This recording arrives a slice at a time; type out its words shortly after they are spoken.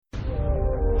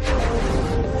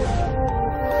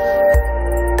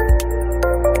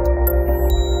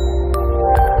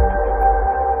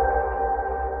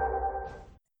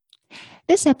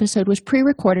This episode was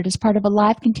pre-recorded as part of a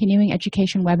live continuing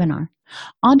education webinar.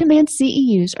 On-demand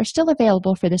CEUs are still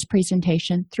available for this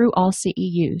presentation through All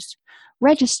CEUs.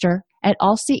 Register at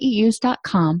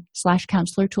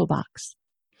allceus.com/counselor toolbox.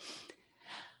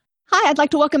 Hi, I'd like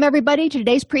to welcome everybody to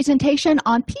today's presentation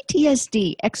on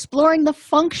PTSD, exploring the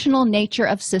functional nature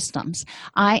of systems.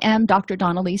 I am Dr.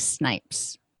 Donnelly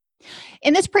Snipes.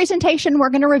 In this presentation,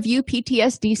 we're going to review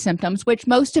PTSD symptoms, which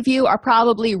most of you are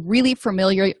probably really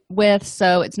familiar with,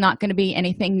 so it's not going to be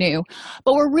anything new.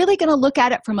 But we're really going to look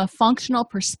at it from a functional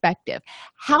perspective.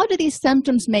 How do these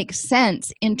symptoms make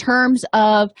sense in terms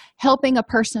of helping a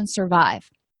person survive?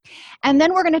 And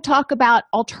then we're going to talk about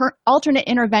alternate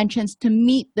interventions to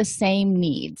meet the same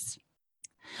needs.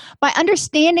 By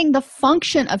understanding the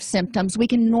function of symptoms, we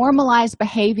can normalize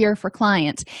behavior for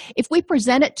clients. If we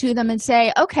present it to them and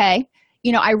say, okay,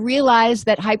 I realize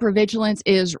that hypervigilance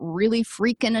is really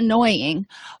freaking annoying,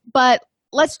 but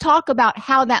let's talk about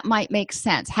how that might make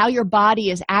sense, how your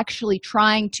body is actually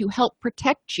trying to help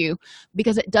protect you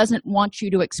because it doesn't want you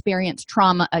to experience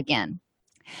trauma again.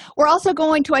 We're also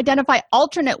going to identify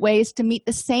alternate ways to meet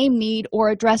the same need or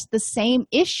address the same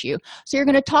issue. So you're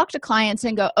going to talk to clients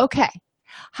and go, okay,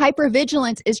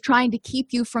 hypervigilance is trying to keep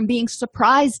you from being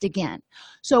surprised again.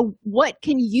 So what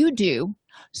can you do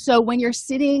so when you're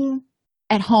sitting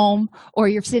at home or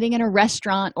you're sitting in a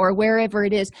restaurant or wherever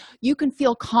it is, you can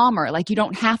feel calmer, like you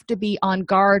don't have to be on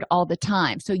guard all the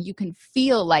time. So you can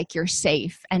feel like you're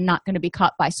safe and not going to be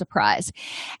caught by surprise.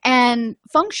 And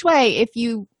feng shui, if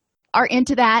you are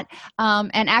into that,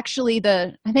 and actually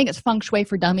I think it's Feng Shui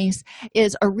for Dummies,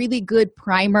 is a really good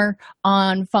primer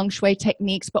on feng shui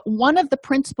techniques. But one of the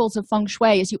principles of feng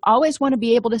shui is you always want to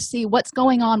be able to see what's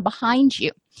going on behind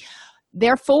you.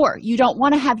 Therefore, you don't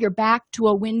want to have your back to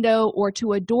a window or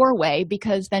to a doorway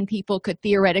because then people could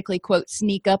theoretically, quote,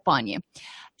 sneak up on you.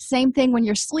 Same thing when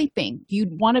you're sleeping.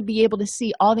 You'd want to be able to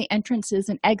see all the entrances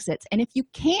and exits. And if you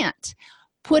can't,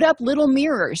 put up little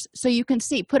mirrors so you can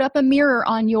see. Put up a mirror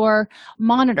on your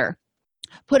monitor.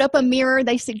 Put up a mirror,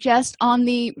 they suggest, on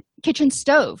the kitchen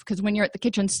stove, because when you're at the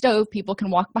kitchen stove, people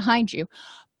can walk behind you.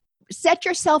 Set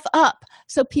yourself up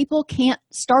so people can't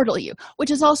startle you, which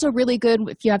is also really good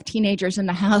if you have teenagers in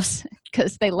the house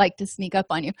because they like to sneak up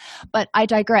on you. But I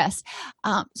digress.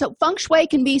 So feng shui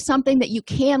can be something that you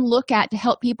can look at to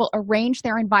help people arrange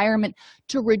their environment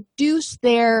to reduce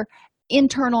their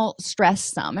internal stress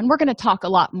some. And we're going to talk a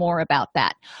lot more about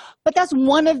that. But that's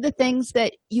one of the things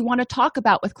that you want to talk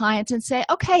about with clients and say,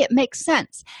 okay, it makes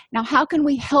sense. Now, how can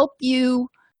we help you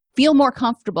feel more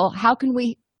comfortable? How can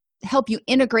we help you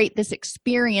integrate this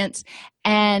experience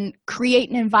and create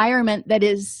an environment that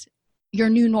is your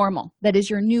new normal, that is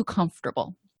your new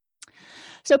comfortable?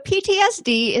 So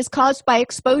PTSD is caused by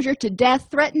exposure to death,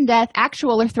 threatened death,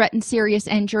 actual or threatened serious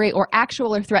injury, or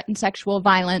actual or threatened sexual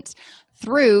violence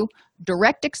through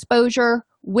direct exposure,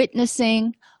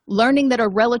 witnessing, learning that a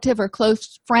relative or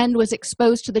close friend was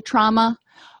exposed to the trauma,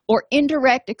 or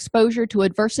indirect exposure to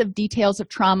aversive details of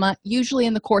trauma, usually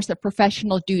in the course of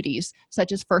professional duties,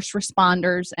 such as first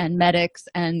responders and medics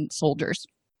and soldiers.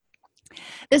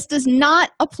 This does not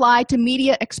apply to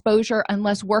media exposure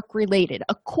unless work-related,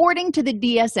 according to the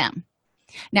DSM.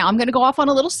 Now, I'm going to go off on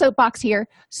a little soapbox here,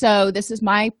 so this is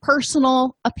my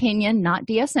personal opinion, not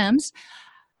DSM's.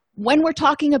 When we're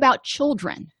talking about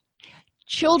children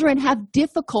have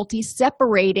difficulty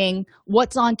separating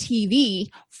what's on TV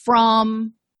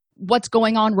from what's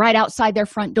going on right outside their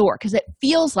front door because it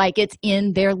feels like it's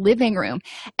in their living room.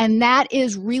 And that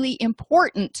is really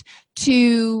important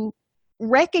to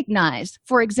recognize.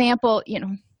 For example,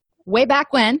 way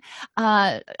back when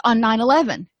on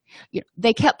 9/11,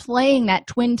 they kept playing that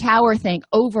Twin Tower thing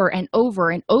over and over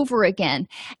and over again.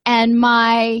 And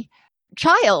my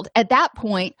child at that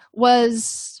point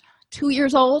was 2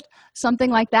 years old, something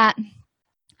like that.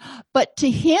 But to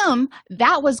him,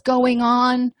 that was going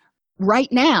on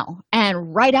right now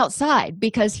and right outside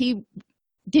because he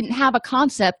didn't have a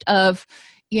concept of,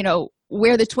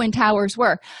 where the Twin Towers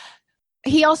were.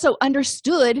 He also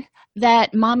understood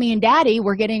that mommy and daddy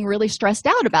were getting really stressed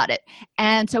out about it.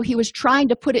 And so he was trying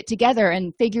to put it together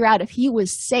and figure out if he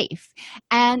was safe.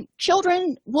 And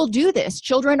children will do this.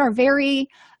 Children are very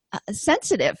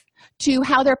sensitive to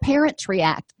how their parents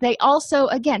react. They also,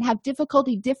 again, have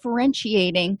difficulty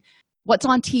differentiating what's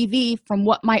on TV from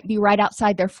what might be right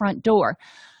outside their front door.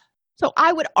 So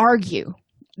I would argue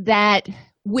that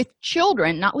with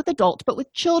children, not with adults, but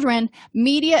with children,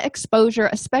 media exposure,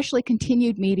 especially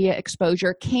continued media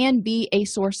exposure, can be a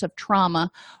source of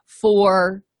trauma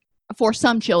for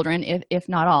some children, if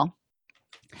not all.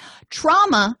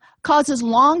 Trauma causes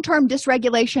long-term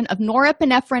dysregulation of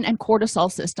norepinephrine and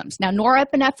cortisol systems. Now,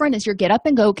 norepinephrine is your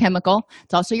get-up-and-go chemical.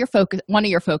 It's also your one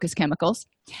of your focus chemicals.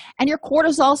 And your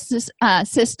cortisol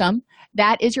system,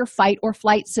 that is your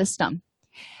fight-or-flight system.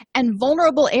 And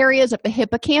vulnerable areas of the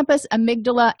hippocampus,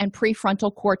 amygdala, and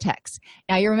prefrontal cortex.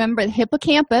 Now, you remember the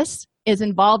hippocampus is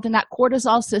involved in that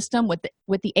cortisol system with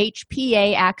the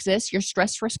HPA axis, your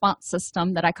stress response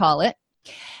system that I call it.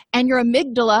 And your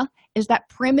amygdala is that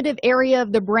primitive area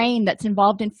of the brain that's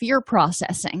involved in fear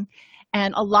processing.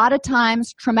 And a lot of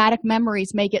times, traumatic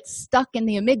memories may get stuck in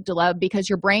the amygdala because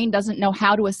your brain doesn't know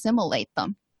how to assimilate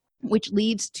them, which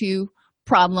leads to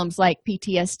problems like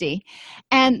PTSD.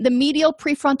 And the medial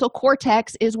prefrontal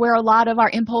cortex is where a lot of our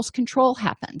impulse control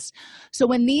happens. So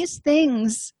when these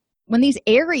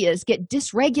areas get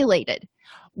dysregulated,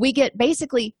 we get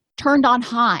basically turned on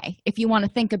high, if you want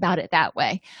to think about it that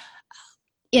way,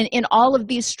 in all of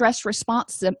these stress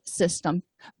response system,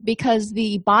 because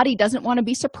the body doesn't want to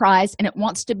be surprised and it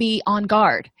wants to be on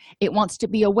guard. It wants to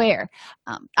be aware.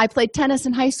 I played tennis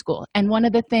in high school, and one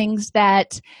of the things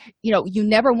that, you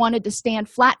never wanted to stand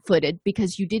flat-footed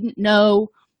because you didn't know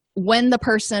where the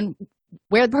person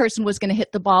was going to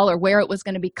hit the ball or where it was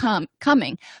going to be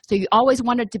coming. So you always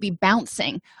wanted to be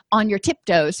bouncing on your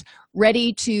tiptoes,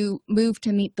 ready to move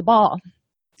to meet the ball.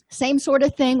 Same sort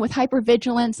of thing with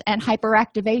hypervigilance and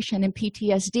hyperactivation in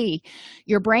PTSD.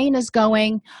 Your brain is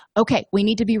going, okay, we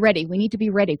need to be ready. We need to be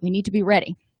ready. We need to be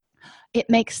ready. It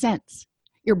makes sense.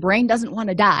 Your brain doesn't want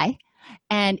to die,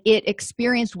 and it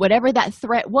experienced whatever that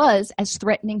threat was as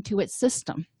threatening to its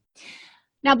system.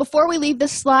 Now, before we leave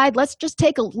this slide, let's just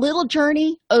take a little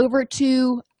journey over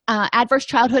to adverse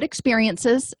childhood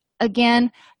experiences.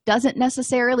 Again, doesn't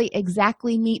necessarily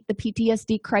exactly meet the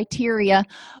PTSD criteria,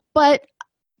 but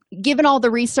given all the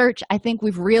research, I think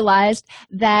we've realized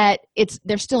that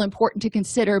they're still important to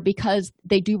consider because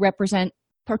they do represent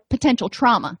potential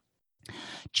trauma.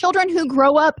 Children who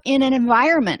grow up in an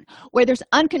environment where there's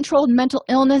uncontrolled mental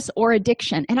illness or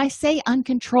addiction, and I say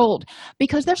uncontrolled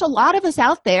because there's a lot of us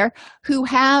out there who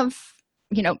have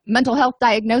mental health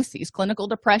diagnoses, clinical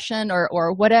depression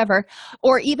or whatever,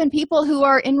 or even people who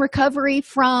are in recovery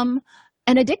from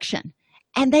an addiction.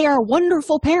 And they are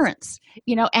wonderful parents,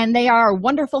 and they are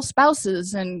wonderful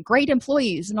spouses and great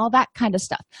employees and all that kind of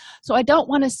stuff. So I don't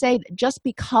want to say that just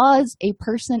because a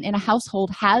person in a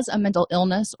household has a mental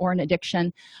illness or an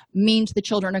addiction means the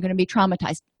children are going to be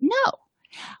traumatized. No.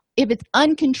 If it's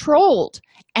uncontrolled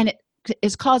and it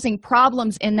is causing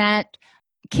problems in that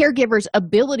caregiver's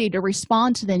ability to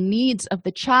respond to the needs of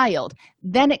the child,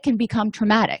 then it can become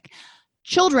traumatic.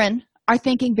 Children are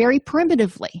thinking very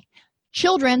primitively.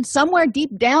 Children, somewhere deep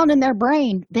down in their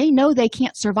brain, they know they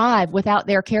can't survive without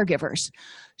their caregivers.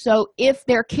 So if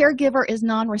their caregiver is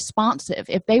non-responsive,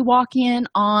 if they walk in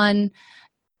on,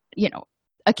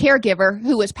 a caregiver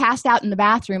who is passed out in the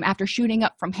bathroom after shooting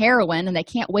up from heroin and they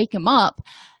can't wake him up,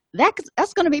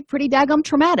 that's going to be pretty daggum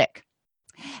traumatic.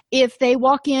 If they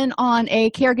walk in on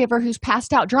a caregiver who's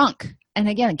passed out drunk and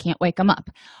again can't wake them up,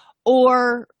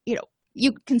 or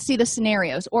you can see the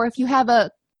scenarios, or if you have a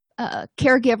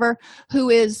caregiver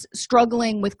who is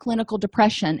struggling with clinical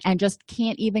depression and just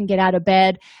can't even get out of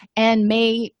bed and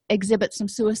may exhibit some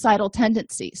suicidal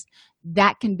tendencies,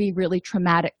 that can be really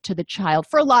traumatic to the child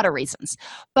for a lot of reasons.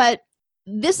 But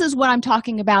this is what I'm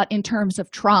talking about in terms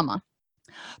of trauma.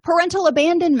 Parental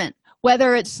abandonment,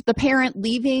 whether it's the parent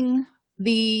leaving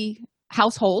the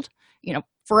household,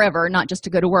 forever, not just to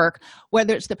go to work,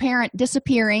 whether it's the parent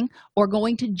disappearing or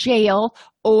going to jail,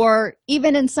 or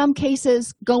even in some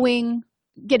cases getting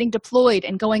deployed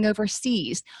and going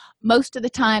overseas. Most of the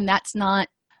time that's not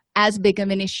as big of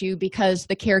an issue because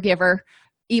the caregiver,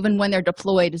 even when they're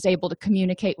deployed, is able to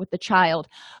communicate with the child.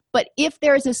 But if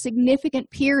there is a significant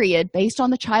period based on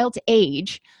the child's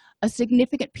age, a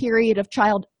significant period of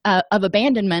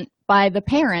abandonment by the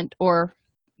parent or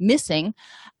missing,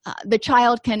 the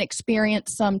child can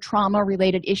experience some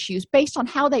trauma-related issues based on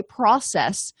how they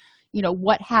process,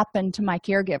 what happened to my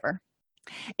caregiver.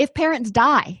 If parents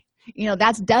die,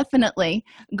 that's definitely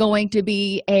going to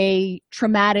be a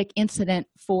traumatic incident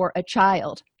for a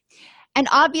child. And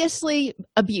obviously,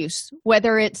 abuse,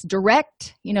 whether it's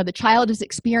direct, the child is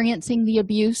experiencing the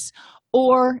abuse,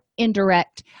 or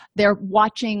indirect, they're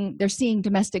seeing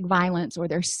domestic violence, or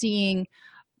they're seeing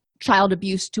child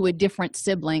abuse to a different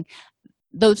sibling.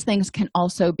 Those things can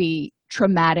also be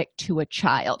traumatic to a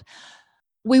child.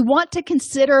 We want to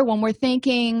consider, when we're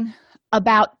thinking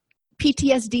about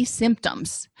PTSD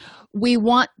symptoms, we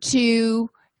want to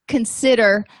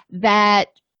consider that,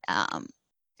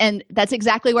 and that's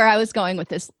exactly where I was going with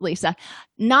this, Lisa.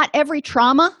 Not every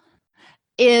trauma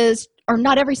or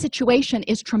not every situation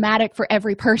is traumatic for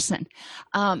every person.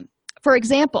 For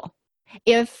example,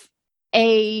 if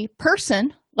a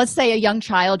person, let's say a young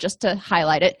child, just to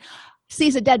highlight it,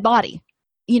 sees a dead body,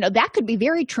 that could be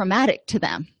very traumatic to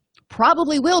them.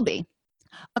 Probably will be.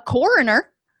 A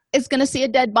coroner is going to see a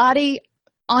dead body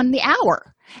on the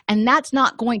hour, and that's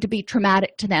not going to be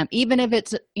traumatic to them, even if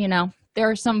it's, there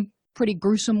are some pretty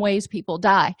gruesome ways people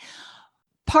die.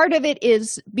 Part of it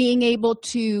is being able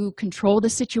to control the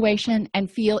situation and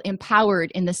feel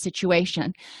empowered in the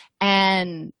situation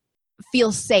and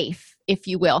feel safe, if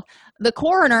you will. The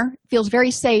coroner feels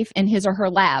very safe in his or her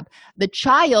lab. The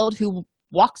child who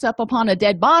walks up upon a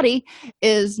dead body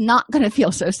is not going to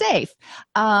feel so safe.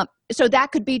 So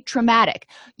that could be traumatic.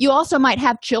 You also might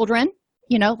have children,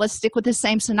 let's stick with the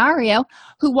same scenario,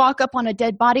 who walk up on a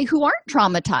dead body who aren't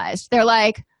traumatized. They're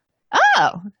like,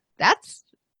 oh, that's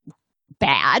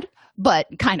bad, but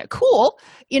kind of cool.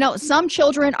 Some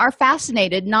children are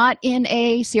fascinated, not in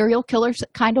a serial killer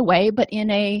kind of way, but in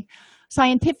a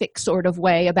scientific sort of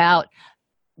way about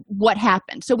what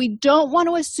happened. So we don't want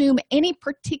to assume any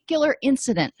particular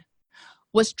incident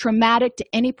was traumatic to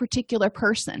any particular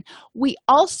person. We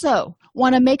also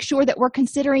want to make sure that we're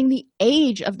considering the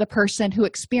age of the person who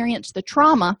experienced the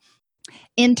trauma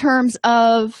in terms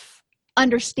of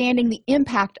understanding the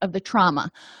impact of the trauma.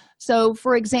 So,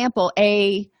 for example,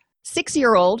 a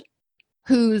 6-year-old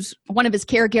who's one of his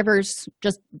caregivers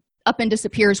just up and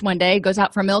disappears one day, goes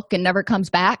out for milk and never comes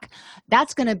back,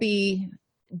 that's going to be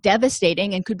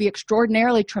devastating and could be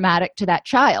extraordinarily traumatic to that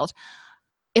child.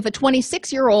 If a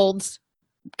 26-year-old's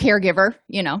caregiver,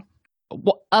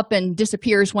 up and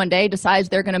disappears one day, decides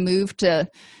they're going to move to,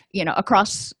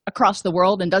 across the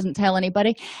world and doesn't tell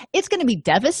anybody, it's going to be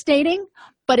devastating,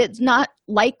 but it's not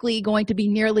likely going to be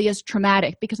nearly as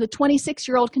traumatic because the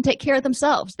 26-year-old can take care of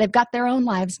themselves. They've got their own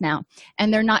lives now,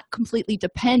 and they're not completely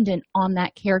dependent on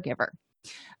that caregiver.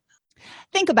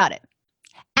 Think about it.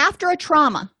 After a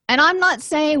trauma, and I'm not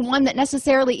saying one that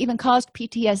necessarily even caused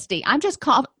PTSD, I'm just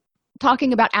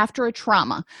talking about after a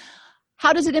trauma.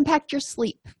 How does it impact your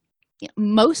sleep?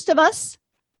 Most of us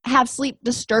have sleep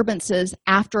disturbances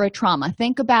after a trauma.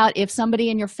 Think about if somebody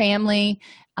in your family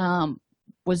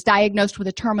was diagnosed with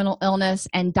a terminal illness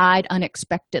and died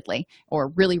unexpectedly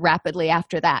or really rapidly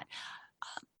after that.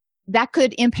 That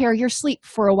could impair your sleep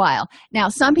for a while. Now,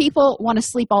 some people want to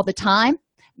sleep all the time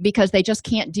because they just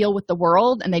can't deal with the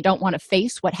world and they don't want to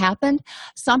face what happened.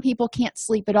 Some people can't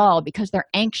sleep at all because they're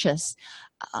anxious.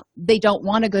 They don't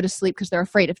want to go to sleep because they're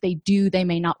afraid if they do, they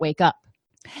may not wake up.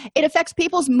 It affects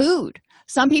people's mood.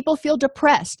 Some people feel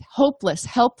depressed, hopeless,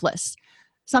 helpless.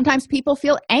 Sometimes people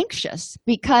feel anxious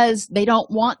because they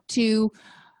don't want to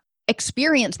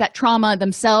experience that trauma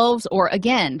themselves, or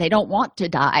again, they don't want to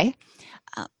die.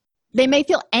 They may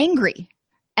feel angry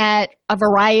at a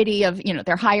variety of,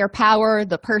 their higher power,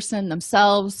 the person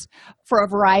themselves, for a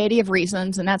variety of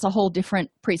reasons, and that's a whole different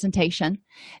presentation.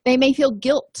 They may feel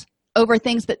guilt over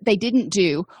things that they didn't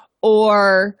do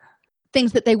or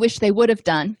things that they wish they would have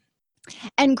done.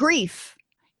 And grief.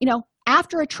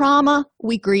 After a trauma,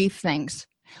 we grieve things.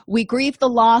 We grieve the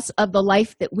loss of the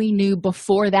life that we knew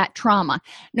before that trauma.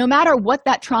 No matter what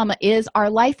that trauma is, our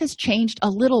life has changed a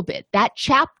little bit. That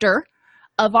chapter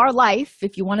of our life,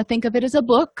 if you want to think of it as a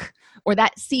book, or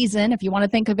that season, if you want to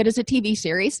think of it as a TV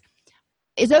series,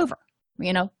 is over.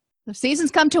 The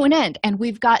season's come to an end, and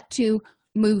we've got to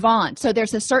move on. So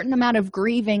there's a certain amount of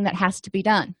grieving that has to be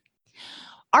done.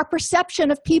 Our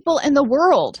perception of people in the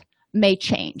world may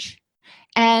change.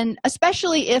 And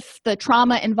especially if the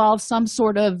trauma involves some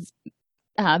sort of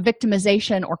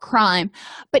victimization or crime.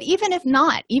 But even if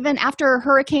not, even after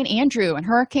Hurricane Andrew and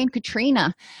Hurricane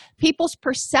Katrina, people's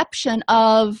perception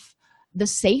of the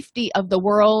safety of the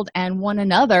world and one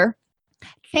another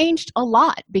changed a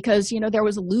lot because, there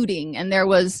was looting and there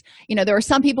were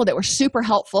some people that were super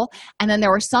helpful. And then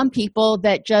there were some people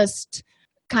that just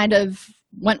kind of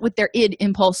went with their id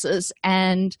impulses,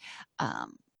 and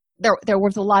there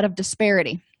was a lot of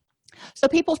disparity. So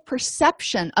people's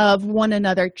perception of one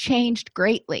another changed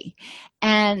greatly.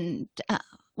 And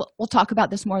we'll talk about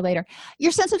this more later.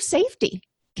 Your sense of safety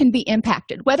can be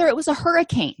impacted, whether it was a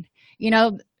hurricane.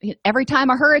 Every time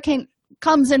a hurricane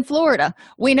comes in Florida,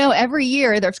 we know every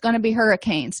year there's going to be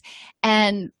hurricanes.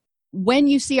 And when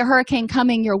you see a hurricane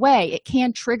coming your way, it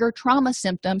can trigger trauma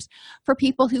symptoms for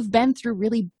people who've been through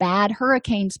really bad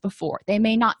hurricanes before. They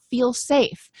may not feel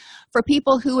safe. For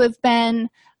people who have been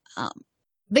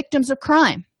victims of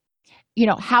crime,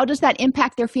 how does that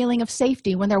impact their feeling of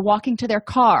safety when they're walking to their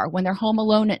car, when they're home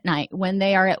alone at night, when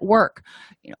they are at work,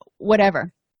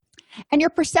 whatever. And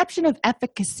your perception of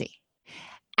efficacy.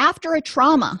 After a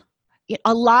trauma,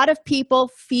 A lot of people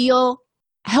feel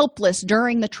helpless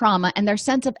during the trauma, and their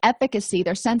sense of efficacy,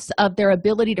 their sense of their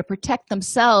ability to protect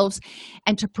themselves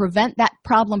and to prevent that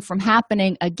problem from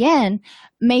happening again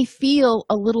may feel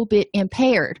a little bit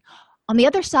impaired. On the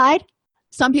other side,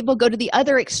 some people go to the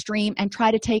other extreme and try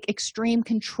to take extreme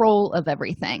control of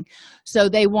everything. So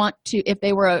they want to, if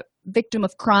they were a victim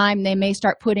of crime, they may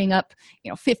start putting up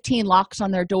 15 locks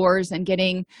on their doors and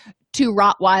getting 2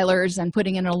 Rottweilers and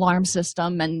putting in an alarm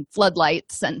system and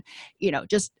floodlights and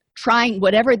just trying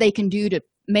whatever they can do to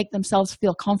make themselves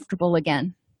feel comfortable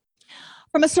again.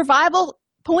 From a survival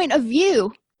point of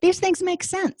view, these things make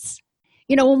sense.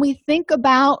 When we think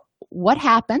about what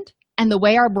happened and the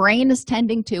way our brain is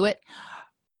tending to it,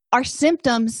 our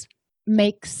symptoms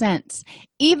make sense.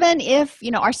 Even if,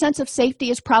 our sense of safety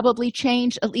is probably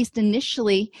changed, at least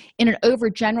initially, in an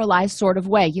overgeneralized sort of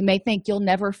way. You may think you'll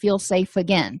never feel safe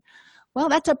again. Well,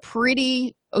 that's a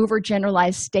pretty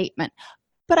overgeneralized statement,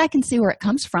 but I can see where it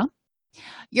comes from.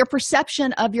 Your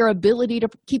perception of your ability to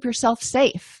keep yourself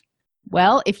safe.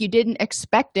 Well, if you didn't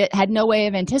expect it, had no way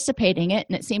of anticipating it,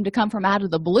 and it seemed to come from out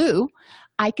of the blue,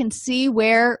 I can see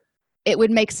where it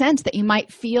would make sense that you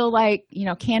might feel like,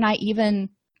 can I even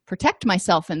protect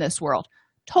myself in this world?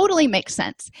 Totally makes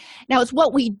sense. Now, it's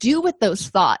what we do with those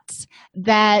thoughts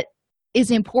that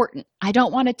is important. I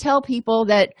don't want to tell people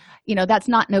that, that's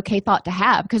not an okay thought to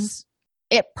have, because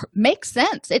it makes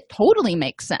sense. It totally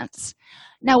makes sense.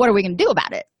 Now, what are we going to do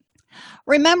about it?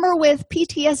 Remember, with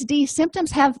PTSD,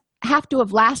 symptoms have to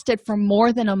have lasted for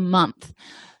more than a month.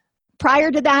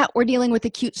 Prior to that, we're dealing with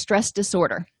acute stress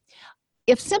disorder.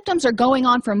 If symptoms are going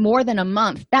on for more than a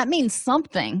month, that means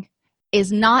something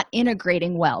is not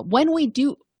integrating well. When we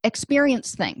do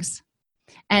experience things,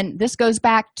 and this goes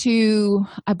back to,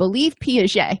 I believe,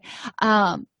 Piaget,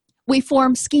 we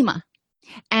form schema.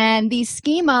 And these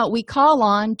schema we call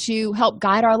on to help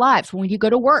guide our lives. When you go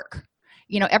to work,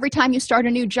 every time you start a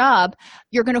new job,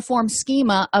 you're going to form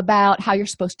schema about how you're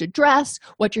supposed to dress,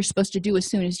 what you're supposed to do as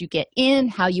soon as you get in,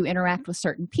 how you interact with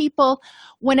certain people.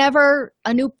 Whenever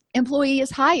a new employee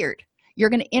is hired, you're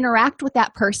going to interact with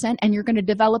that person, and you're going to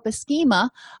develop a schema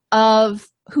of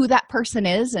who that person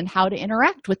is and how to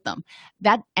interact with them.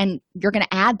 And you're going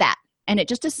to add that, and it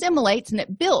just assimilates and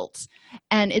it builds.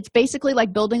 And it's basically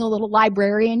like building a little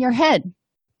library in your head.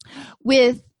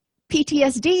 With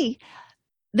PTSD,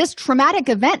 this traumatic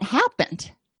event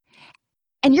happened,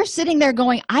 and you're sitting there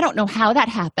going, I don't know how that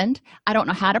happened. I don't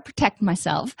know how to protect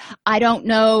myself. I don't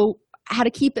know how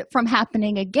to keep it from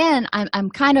happening again. I'm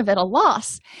kind of at a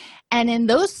loss. And in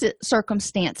those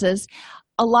circumstances,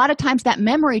 a lot of times that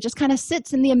memory just kind of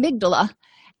sits in the amygdala,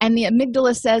 and the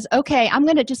amygdala says, okay, I'm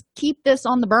going to just keep this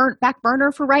on the back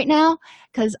burner for right now,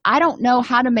 because I don't know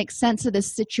how to make sense of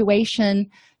this situation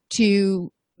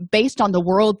based on the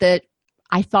world that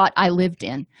I thought I lived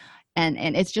in. And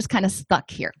it's just kind of stuck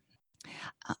here.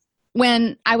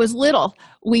 When I was little,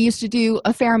 we used to do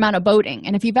a fair amount of boating.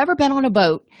 And if you've ever been on a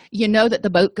boat, you know that the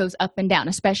boat goes up and down,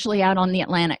 especially out on the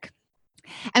Atlantic.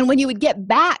 And when you would get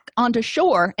back onto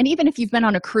shore, and even if you've been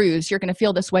on a cruise, you're going to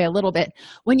feel this way a little bit.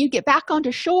 When you get back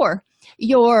onto shore,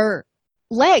 your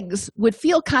legs would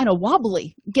feel kind of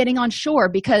wobbly getting on shore,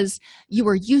 because you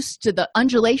were used to the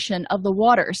undulation of the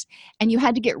waters, and you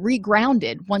had to get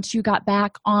regrounded once you got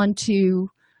back onto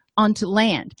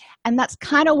land. And that's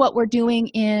kind of what we're doing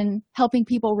in helping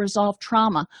people resolve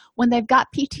trauma. When they've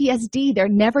got PTSD, they're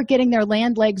never getting their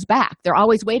land legs back. They're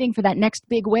always waiting for that next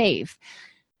big wave.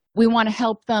 We want to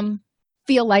help them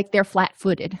feel like they're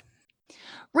flat-footed.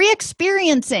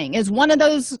 Re-experiencing is one of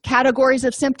those categories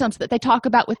of symptoms that they talk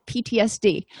about with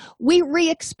PTSD. We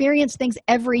re-experience things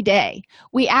every day.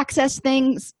 We access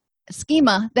things,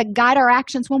 schema that guide our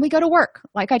actions when we go to work,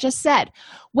 like I just said.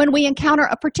 When we encounter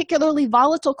a particularly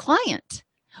volatile client,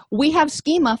 we have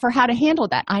schema for how to handle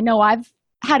that. I know I've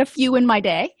had a few in my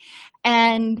day,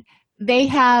 and they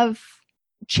have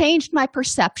changed my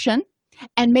perception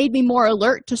and made me more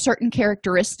alert to certain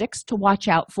characteristics to watch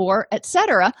out for,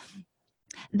 etc.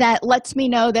 That lets me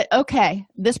know that, okay,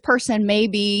 this person may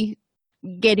be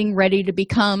getting ready to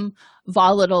become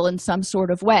volatile in some sort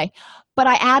of way. But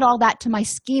I add all that to my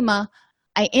schema,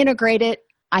 I integrate it,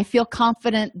 I feel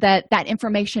confident that that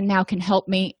information now can help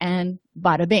me, and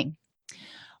bada bing.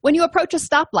 When you approach a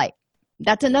stoplight,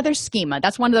 that's another schema.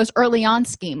 That's one of those early on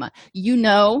schema.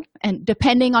 And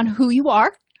depending on who you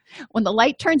are, when the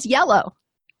light turns yellow,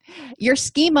 your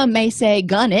schema may say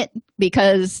gun it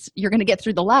because you're going to get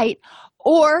through the light,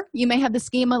 or you may have the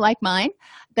schema like mine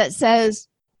that says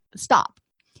stop,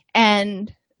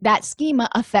 and that schema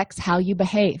affects how you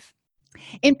behave.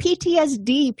 In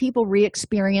PTSD, people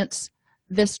re-experience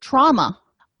this trauma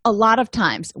A lot of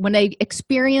times when they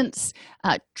experience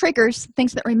triggers,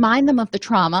 things that remind them of the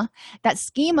trauma, that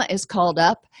schema is called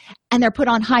up and they're put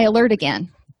on high alert again.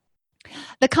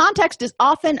 The context is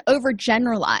often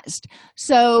overgeneralized.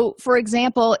 So, for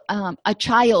example, a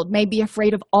child may be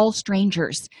afraid of all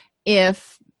strangers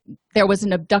if there was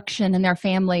an abduction in their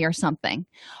family or something.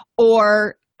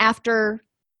 Or after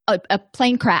a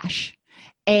plane crash,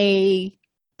 a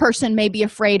person may be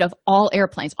afraid of all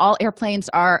airplanes. All airplanes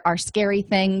are scary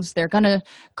things. They're going to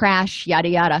crash, yada,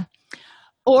 yada.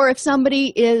 Or if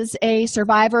somebody is a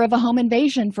survivor of a home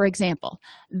invasion, for example,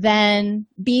 then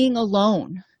being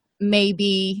alone may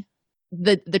be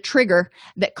the trigger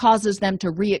that causes them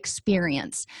to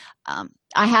re-experience.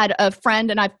 I had a friend,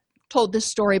 and I've told this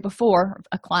story before,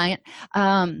 a client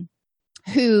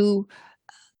who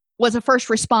was a first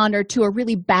responder to a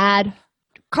really bad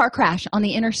car crash on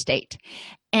the interstate.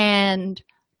 And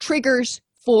triggers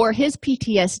for his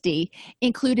PTSD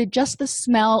included just the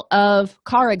smell of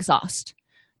car exhaust.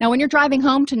 Now, when you're driving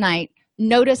home tonight,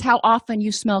 notice how often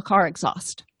you smell car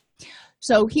exhaust.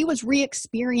 So he was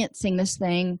re-experiencing this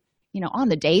thing, on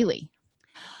the daily.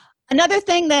 Another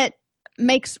thing that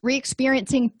makes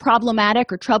re-experiencing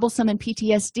problematic or troublesome in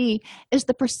PTSD is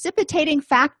the precipitating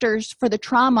factors for the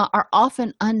trauma are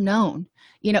often unknown.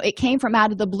 It came from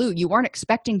out of the blue. You weren't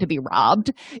expecting to be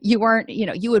robbed. You weren't,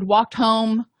 you had walked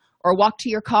home or walked to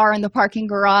your car in the parking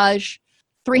garage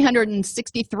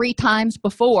 363 times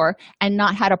before and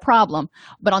not had a problem.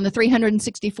 But on the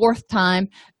 364th time,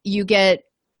 you get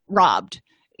robbed,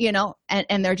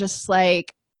 and they're just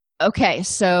like, okay,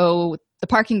 so the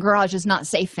parking garage is not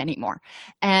safe anymore.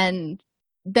 And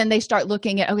then they start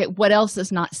looking at, okay, what else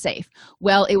is not safe?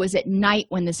 Well, it was at night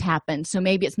when this happened, so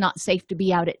maybe it's not safe to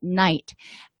be out at night.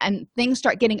 And things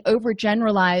start getting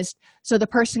overgeneralized so the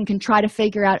person can try to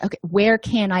figure out, okay, where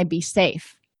can I be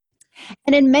safe?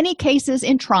 And in many cases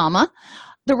in trauma,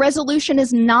 the resolution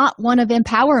is not one of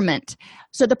empowerment.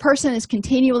 So the person is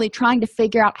continually trying to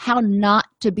figure out how not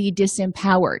to be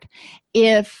disempowered.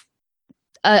 If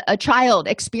a child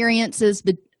experiences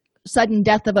the sudden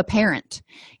death of a parent,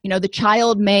 the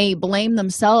child may blame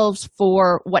themselves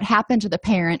for what happened to the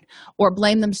parent, or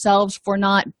blame themselves for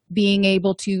not being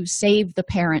able to save the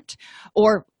parent.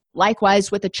 Or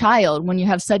likewise with a child, when you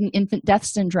have sudden infant death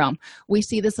syndrome, we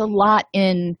see this a lot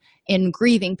in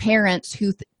grieving parents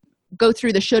who go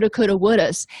through the shoulda, coulda,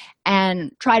 wouldas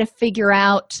and try to figure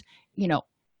out,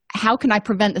 how can I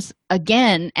prevent this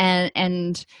again?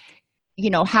 And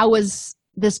how is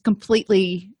this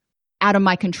completely out of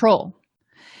my control?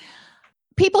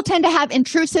 People tend to have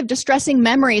intrusive, distressing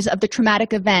memories of the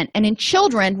traumatic event, and in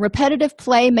children, repetitive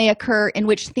play may occur in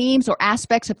which themes or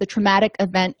aspects of the traumatic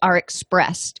event are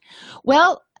expressed.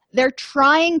 Well, they're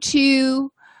trying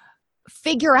to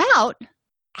figure out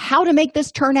how to make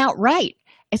this turn out right.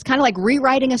 It's kind of like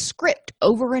rewriting a script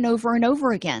over and over and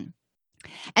over again.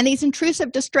 And these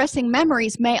intrusive, distressing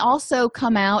memories may also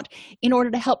come out in order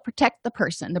to help protect the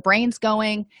person. The brain's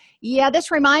going, yeah,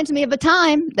 this reminds me of a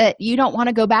time that you don't want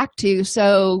to go back to,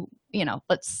 so,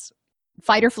 let's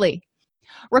fight or flee.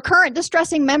 Recurrent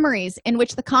distressing memories in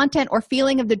which the content or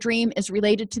feeling of the dream is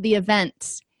related to the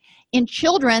events. In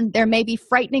children, there may be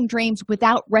frightening dreams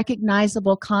without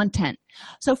recognizable content.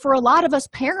 So for a lot of us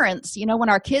parents, when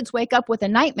our kids wake up with a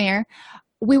nightmare,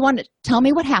 we want to tell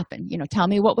me what happened, tell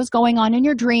me what was going on in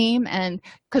your dream, and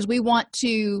because we want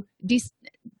to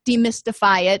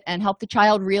demystify it and help the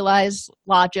child realize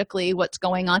logically what's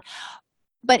going on.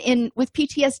 But with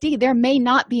PTSD, there may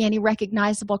not be any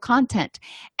recognizable content,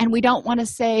 and we don't want to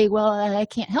say, well, I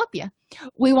can't help you.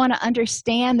 We want to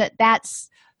understand that that's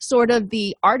sort of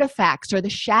the artifacts or the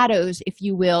shadows, if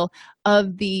you will,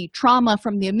 of the trauma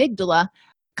from the amygdala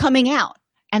coming out.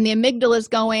 And the amygdala is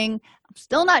going, I'm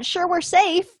still not sure we're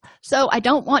safe, so I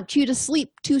don't want you to sleep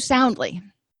too soundly.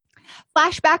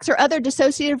 Flashbacks are other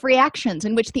dissociative reactions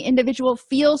in which the individual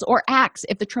feels or acts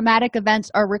if the traumatic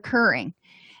events are recurring.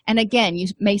 And again, you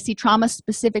may see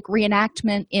trauma-specific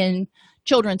reenactment in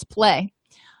children's play.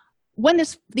 When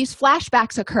these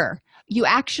flashbacks occur, you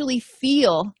actually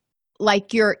feel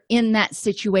like you're in that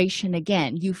situation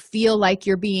again. You feel like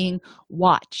you're being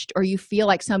watched, or you feel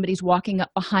like somebody's walking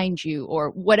up behind you, or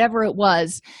whatever it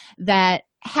was that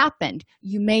happened.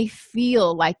 You may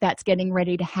feel like that's getting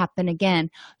ready to happen again.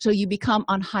 So you become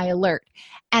on high alert.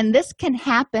 And this can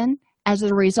happen as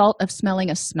a result of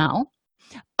smelling a smell,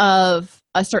 of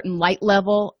a certain light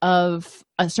level, of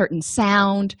a certain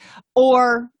sound,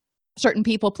 or certain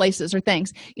people, places, or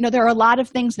things. There are a lot of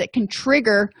things that can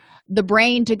trigger the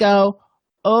brain to go,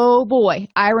 oh boy,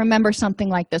 I remember something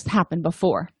like this happened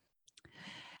before.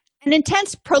 An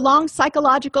intense, prolonged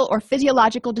psychological or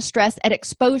physiological distress at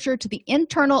exposure to the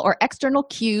internal or external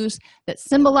cues that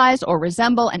symbolize or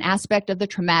resemble an aspect of the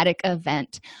traumatic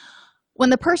event. When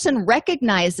the person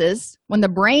recognizes, when the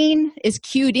brain is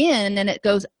cued in and it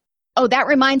goes, oh, that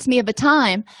reminds me of a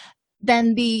time,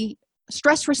 then the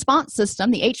stress response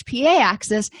system, the HPA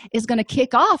axis, is going to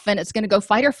kick off and it's going to go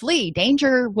fight or flee.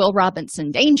 Danger, Will Robinson,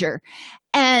 danger.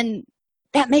 And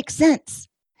that makes sense.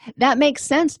 That makes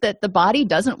sense that the body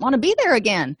doesn't want to be there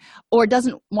again or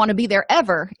doesn't want to be there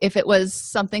ever if it was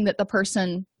something that the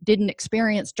person didn't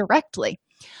experience directly.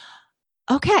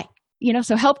 Okay,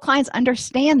 so help clients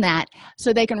understand that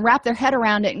so they can wrap their head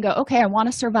around it and go, okay, I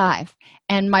want to survive.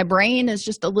 And my brain is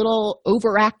just a little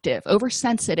overactive,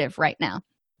 oversensitive right now.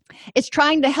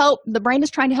 The brain is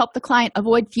trying to help the client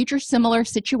avoid future similar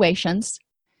situations,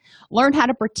 learn how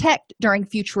to protect during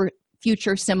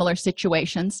future similar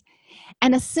situations,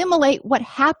 and assimilate what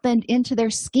happened into their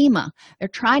schema. They're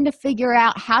trying to figure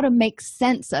out how to make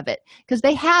sense of it because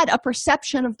they had a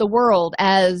perception of the world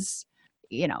as,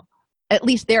 at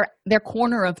least their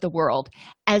corner of the world,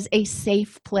 as a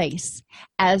safe place,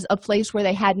 as a place where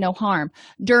they had no harm.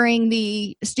 During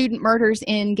the student murders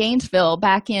in Gainesville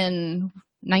back in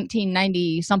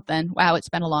 1990 something, wow, it's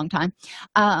been a long time.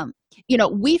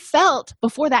 We felt,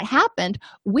 before that happened,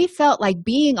 we felt like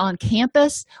being on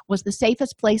campus was the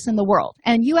safest place in the world.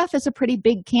 And UF is a pretty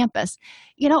big campus,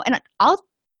 and I'll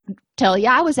tell you,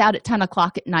 I was out at 10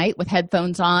 o'clock at night with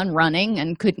headphones on, running,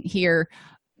 and couldn't hear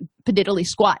piddly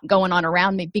squat going on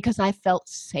around me because I felt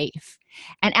safe.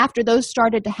 And after those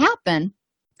started to happen,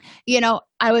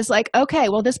 I was like, okay,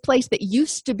 well, this place that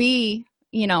used to be,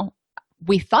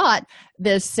 we thought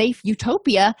this safe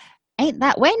utopia ain't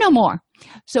that way no more.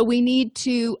 So we need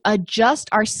to adjust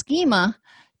our schema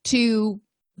to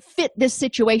fit this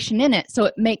situation in it so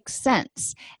it makes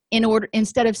sense.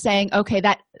 Instead of saying, okay,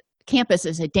 that campus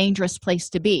is a dangerous place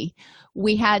to be,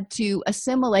 we had to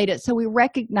assimilate it so we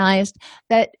recognized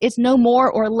that it's no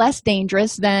more or less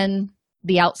dangerous than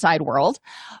the outside world,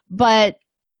 but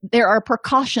there are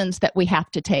precautions that we have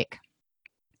to take.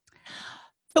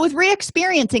 So with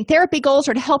re-experiencing, therapy goals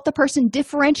are to help the person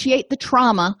differentiate the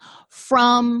trauma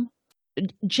from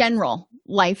general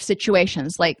life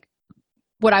situations, like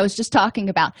what I was just talking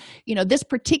about. This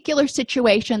particular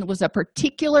situation was a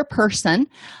particular person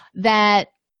that,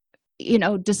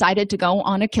 decided to go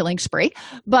on a killing spree,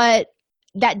 but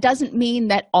that doesn't mean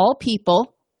that all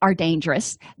people are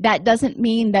dangerous. That doesn't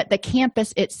mean that the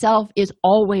campus itself is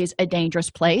always a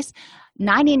dangerous place.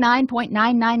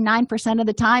 99.999% of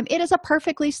the time, it is a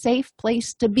perfectly safe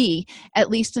place to be,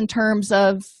 at least in terms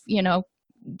of,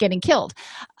 getting killed.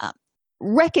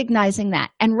 Recognizing that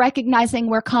and recognizing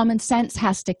where common sense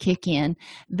has to kick in,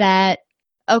 that,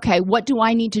 okay, what do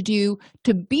I need to do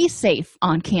to be safe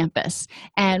on campus?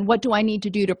 And what do I need to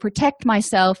do to protect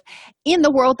myself in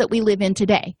the world that we live in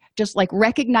today? Just like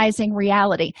recognizing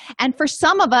reality. And for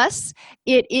some of us,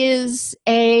 it is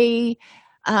a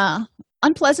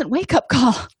unpleasant wake-up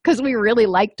call because we really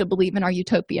like to believe in our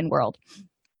utopian world.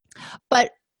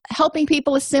 But helping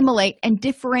people assimilate and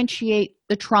differentiate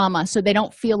the trauma so they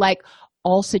don't feel like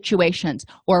all situations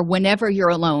or whenever you're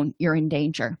alone, you're in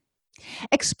danger.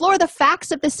 Explore the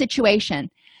facts of the situation.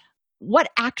 What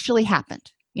actually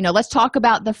happened? Let's talk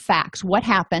about the facts. What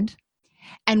happened?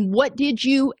 And what did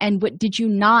you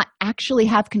not actually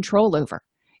have control over?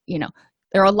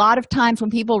 There are a lot of times when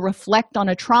people reflect on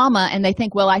a trauma and they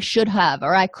think, well, I should have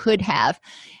or I could have.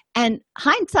 And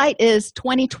hindsight is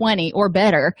 20/20 or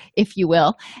better, if you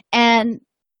will. And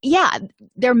yeah,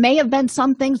 there may have been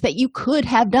some things that you could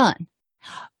have done.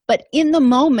 But in the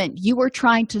moment, you were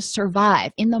trying to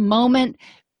survive. In the moment,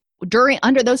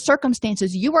 under those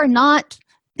circumstances, you are not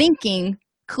thinking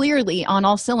clearly on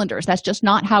all cylinders. That's just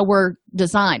not how we're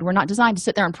designed. We're not designed to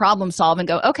sit there and problem solve and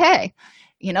go, okay,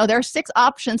 there are 6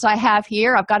 options I have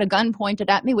here. I've got a gun pointed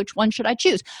at me. Which one should I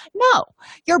choose? No,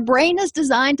 your brain is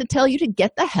designed to tell you to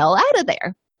get the hell out of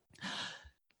there.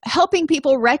 Helping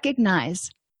people recognize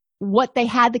what they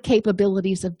had the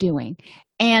capabilities of doing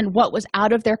and what was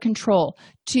out of their control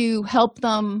to help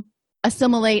them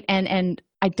assimilate and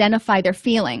identify their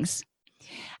feelings.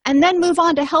 And then move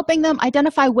on to helping them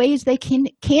identify ways they can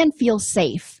feel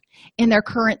safe in their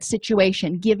current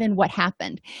situation, given what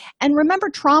happened. And remember,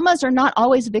 traumas are not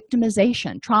always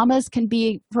victimization. Traumas can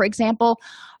be, for example,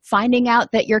 finding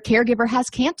out that your caregiver has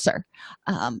cancer,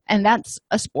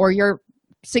 or your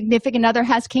significant other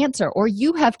has cancer, or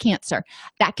you have cancer.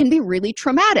 That can be really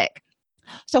traumatic.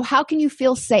 So how can you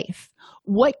feel safe?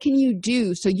 What can you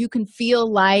do so you can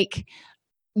feel like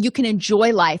you can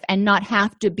enjoy life and not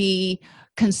have to be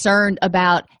concerned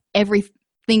about every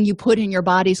thing you put in your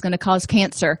body is going to cause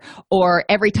cancer, or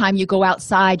every time you go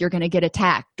outside you're going to get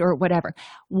attacked, or whatever.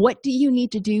 What do you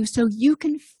need to do so you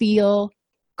can feel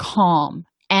calm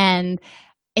and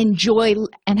enjoy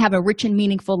and have a rich and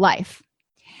meaningful life?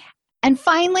 And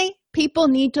finally, people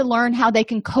need to learn how they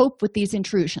can cope with these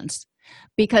intrusions,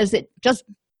 because it just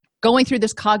going through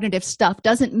this cognitive stuff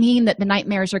doesn't mean that the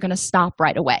nightmares are going to stop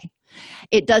right away.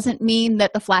 It doesn't mean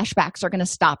that the flashbacks are going to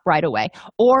stop right away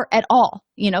or at all.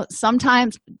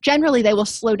 Sometimes, generally, they will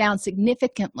slow down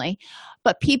significantly,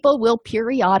 but people will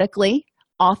periodically,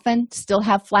 often, still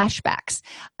have flashbacks.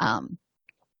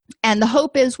 And the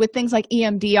hope is with things like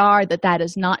EMDR that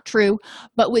is not true.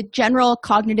 But with general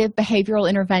cognitive behavioral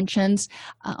interventions,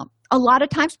 a lot of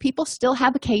times people still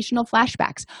have occasional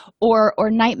flashbacks or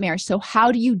nightmares. So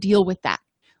how do you deal with that?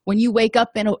 When you wake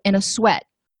up in a sweat,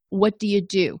 what do you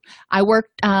do? I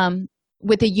worked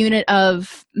with a unit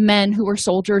of men who were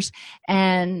soldiers,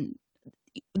 and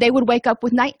they would wake up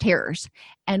with night terrors.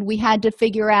 And we had to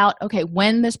figure out, okay,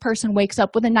 when this person wakes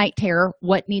up with a night terror,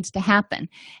 what needs to happen?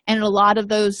 And in a lot of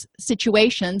those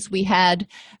situations, we had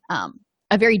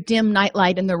a very dim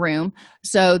nightlight in the room,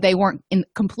 so they weren't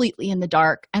completely in the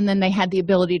dark. And then they had the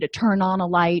ability to turn on a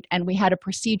light, and we had a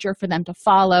procedure for them to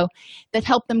follow that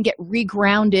helped them get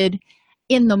regrounded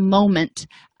in the moment,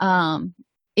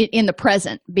 in the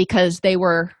present, because they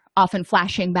were often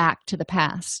flashing back to the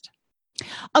past.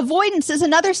 Avoidance is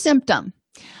another symptom.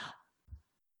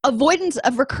 Avoidance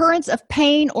of recurrence of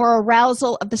pain or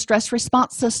arousal of the stress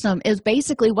response system is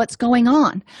basically what's going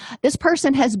on. This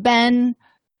person has been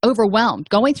overwhelmed.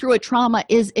 Going through a trauma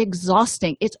is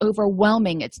exhausting. It's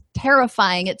overwhelming. It's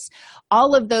terrifying. It's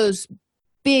all of those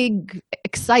big,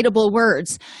 excitable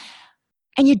words.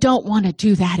 And you don't want to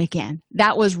do that again.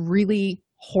 That was really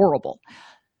horrible.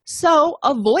 So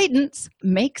avoidance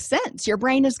makes sense. Your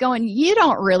brain is going, you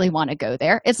don't really want to go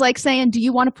there. It's like saying, do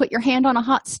you want to put your hand on a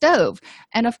hot stove?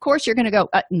 And of course you're going to go,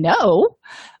 no.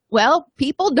 Well,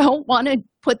 people don't want to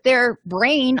put their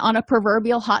brain on a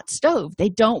proverbial hot stove. They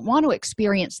don't want to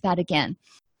experience that again.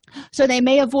 So they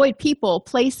may avoid people,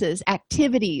 places,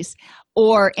 activities,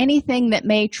 or anything that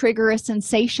may trigger a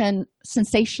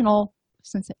sensational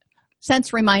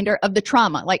sense reminder of the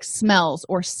trauma, like smells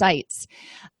or sights.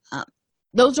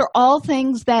 Those are all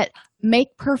things that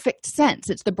make perfect sense.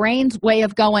 It's the brain's way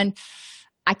of going,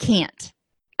 I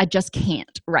just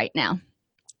can't right now.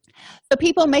 So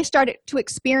people may start to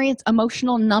experience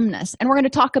emotional numbness. And we're going to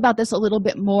talk about this a little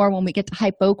bit more when we get to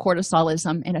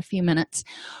hypocortisolism in a few minutes.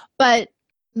 But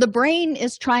the brain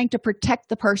is trying to protect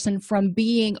the person from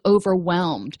being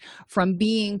overwhelmed, from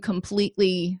being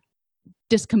completely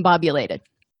discombobulated.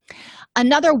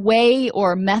 Another way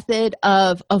or method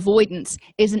of avoidance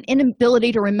is an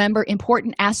inability to remember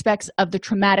important aspects of the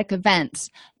traumatic events,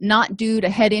 not due to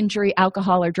head injury,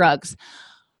 alcohol, or drugs.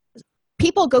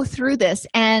 People go through this,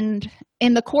 and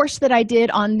in the course that I did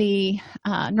on the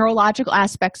neurological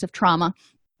aspects of trauma,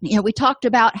 we talked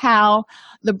about how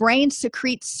the brain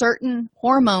secretes certain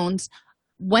hormones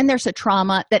when there's a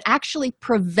trauma that actually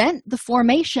prevent the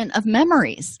formation of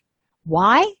memories.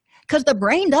 Why? Because the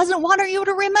brain doesn't want you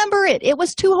to remember it. It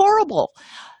was too horrible.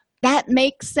 That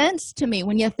makes sense to me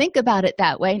when you think about it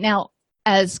that way. Now,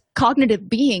 as cognitive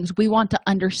beings, we want to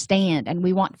understand, and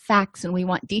we want facts, and we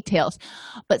want details.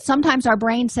 But sometimes our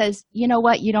brain says, you know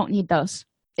what, you don't need those.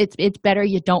 It's better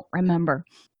you don't remember.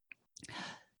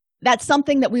 That's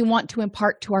something that we want to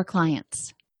impart to our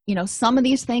clients. Some of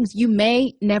these things you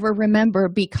may never remember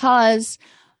because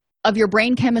of your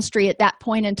brain chemistry at that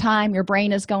point in time. Your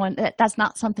brain is going, that's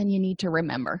not something you need to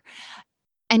remember.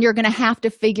 And you're going to have to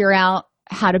figure out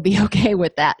how to be okay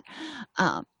with that.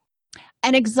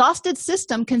 An exhausted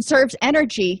system conserves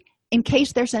energy in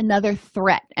case there's another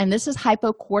threat. And this is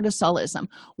hypocortisolism.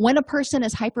 When a person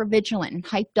is hypervigilant and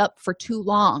hyped up for too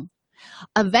long,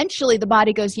 eventually the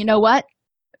body goes, you know what?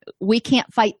 We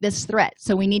can't fight this threat.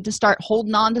 So we need to start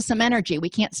holding on to some energy. We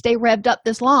can't stay revved up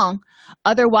this long.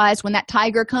 Otherwise, when that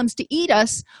tiger comes to eat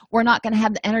us, we're not going to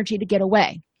have the energy to get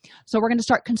away. So we're going to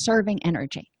start conserving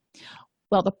energy.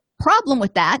 Well, the problem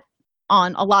with that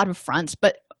on a lot of fronts,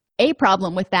 but a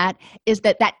problem with that is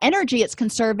that energy it's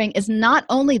conserving is not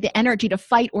only the energy to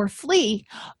fight or flee,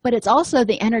 but it's also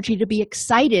the energy to be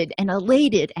excited and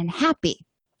elated and happy.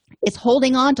 It's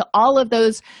holding on to all of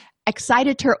those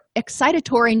excitatory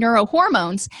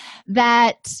neurohormones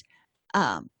that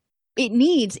it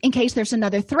needs in case there's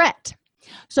another threat.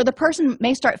 So the person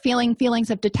may start feeling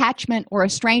feelings of detachment or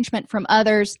estrangement from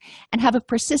others and have a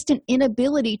persistent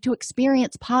inability to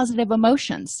experience positive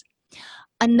emotions.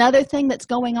 Another thing that's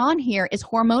going on here is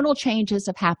hormonal changes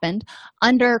have happened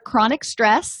under chronic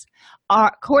stress.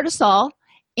 Cortisol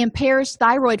impairs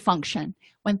thyroid function,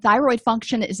 When thyroid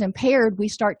function is impaired, we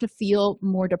start to feel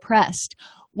more depressed.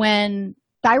 When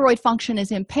thyroid function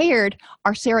is impaired,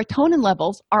 our serotonin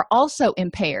levels are also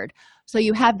impaired. So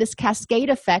you have this cascade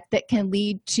effect that can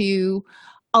lead to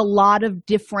a lot of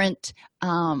different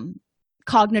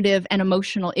cognitive and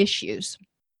emotional issues.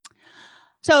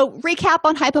 So recap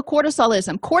on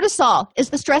hypocortisolism. Cortisol is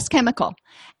the stress chemical.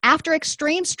 After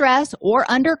extreme stress or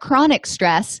under chronic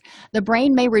stress, the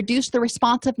brain may reduce the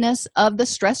responsiveness of the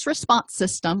stress response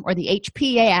system, or the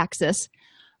HPA axis,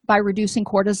 by reducing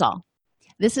cortisol.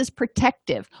 This is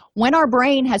protective. When our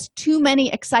brain has too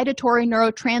many excitatory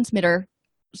neurotransmitters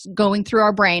going through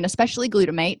our brain, especially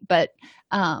glutamate, but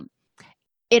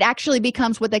it actually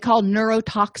becomes what they call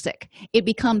neurotoxic. It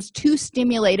becomes too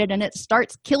stimulated and it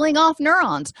starts killing off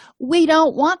neurons. We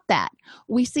don't want that.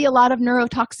 We see a lot of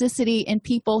neurotoxicity in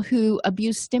people who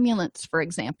abuse stimulants, for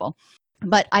example.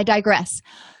 But I digress.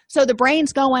 So the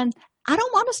brain's going, I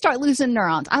don't want to start losing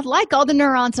neurons. I like all the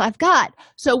neurons I've got.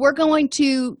 So we're going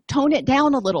to tone it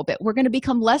down a little bit. We're going to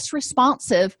become less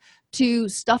responsive to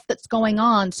stuff that's going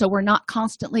on, so we're not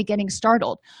constantly getting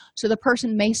startled. So the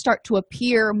person may start to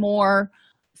appear more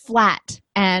flat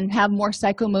and have more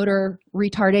psychomotor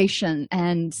retardation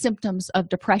and symptoms of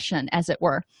depression, as it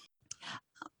were.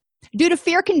 Due to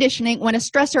fear conditioning, when a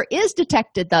stressor is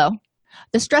detected, though,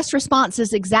 the stress response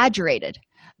is exaggerated.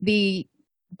 The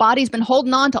body's been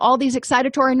holding on to all these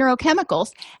excitatory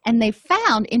neurochemicals, and they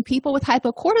found in people with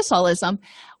hypocortisolism,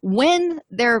 when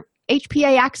their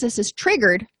HPA axis is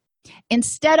triggered,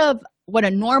 instead of what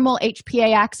a normal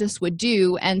HPA axis would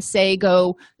do and say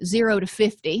go 0 to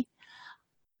 50,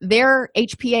 their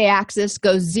HPA axis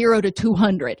goes 0 to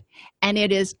 200, and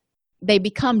they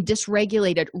become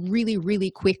dysregulated really,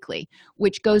 really quickly,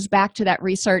 which goes back to that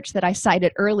research that I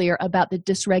cited earlier about the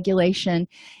dysregulation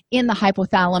in the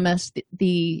hypothalamus,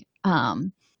 the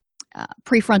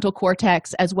prefrontal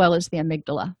cortex, as well as the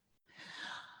amygdala.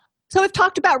 So we've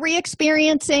talked about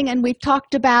re-experiencing and we've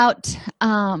talked about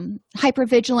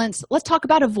hypervigilance. Let's talk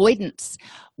about avoidance.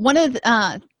 One of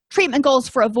the treatment goals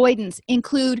for avoidance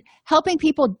include helping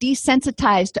people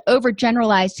desensitize to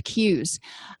overgeneralized cues.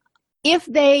 If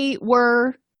they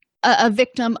were a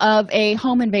victim of a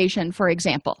home invasion, for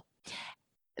example,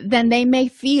 then they may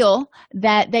feel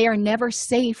that they are never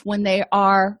safe when they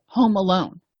are home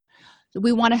alone. So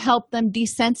we want to help them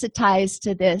desensitize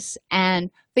to this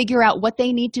and figure out what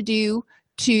they need to do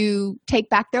to take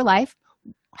back their life.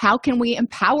 How can we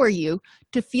empower you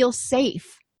to feel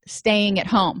safe staying at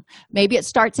home? Maybe it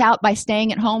starts out by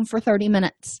staying at home for 30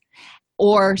 minutes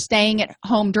or staying at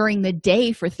home during the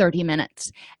day for 30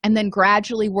 minutes and then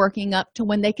gradually working up to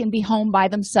when they can be home by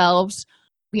themselves,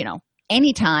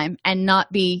 anytime and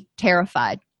not be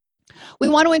terrified. We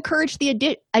want to encourage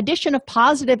the addition of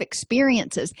positive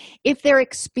experiences. If they're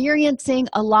experiencing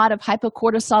a lot of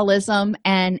hypocortisolism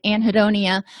and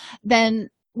anhedonia, then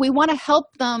we want to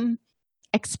help them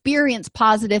experience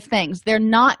positive things. They're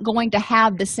not going to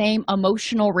have the same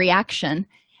emotional reaction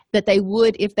that they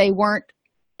would if they weren't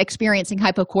experiencing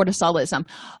hypocortisolism,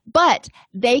 but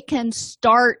they can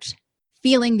start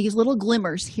feeling these little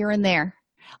glimmers here and there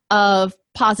of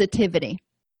positivity,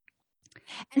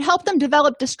 and help them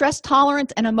develop distress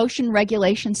tolerance and emotion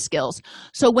regulation skills.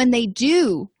 So when they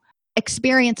do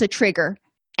experience a trigger,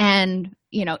 and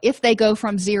if they go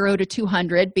from 0 to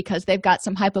 200 because they've got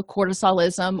some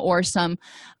hypocortisolism or some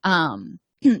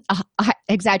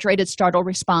exaggerated startle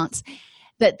response,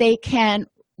 that they can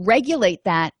regulate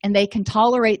that and they can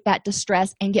tolerate that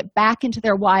distress and get back into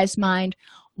their wise mind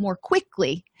more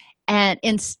quickly, and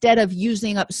instead of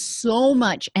using up so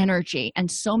much energy and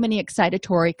so many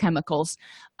excitatory chemicals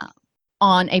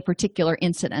on a particular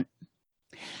incident.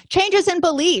 Changes in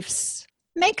beliefs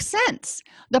make sense.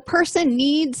 The person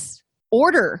needs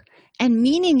order and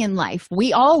meaning in life.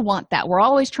 We all want that. We're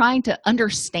always trying to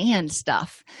understand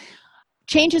stuff.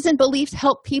 Changes in beliefs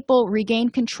help people regain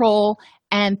control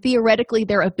and theoretically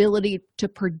their ability to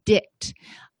predict.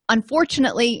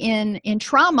 Unfortunately, in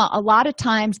trauma, a lot of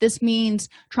times this means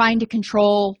trying to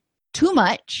control too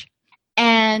much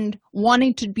and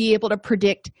wanting to be able to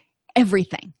predict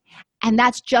everything. And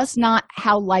that's just not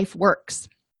how life works.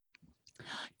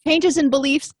 Changes in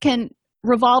beliefs can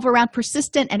revolve around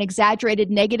persistent and exaggerated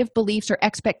negative beliefs or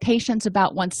expectations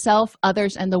about oneself,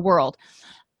 others, and the world.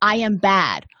 I am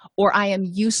bad, or I am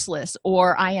useless,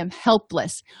 or I am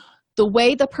helpless. The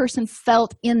way the person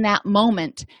felt in that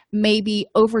moment may be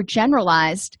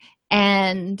overgeneralized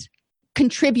and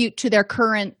contribute to their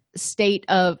current state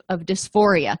of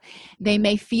dysphoria. They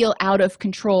may feel out of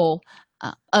control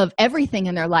of everything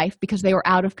in their life because they were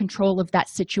out of control of that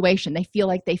situation. They feel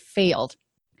like they failed.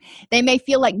 They may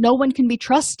feel like no one can be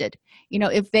trusted.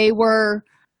 If they were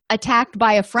attacked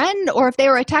by a friend or if they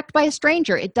were attacked by a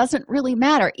stranger. It doesn't really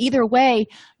matter. Either way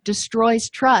destroys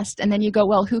trust. And then you go,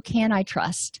 well, who can I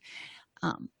trust?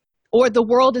 Or the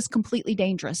world is completely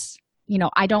dangerous.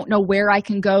 I don't know where I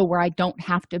can go where I don't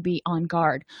have to be on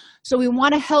guard. So we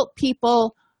want to help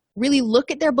people really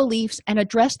look at their beliefs and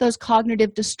address those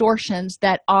cognitive distortions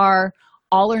that are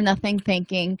all or nothing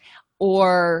thinking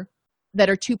or that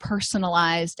are too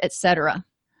personalized, etc.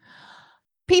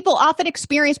 People often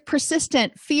experience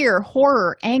persistent fear,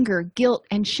 horror, anger, guilt,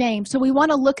 and shame. So we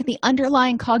want to look at the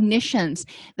underlying cognitions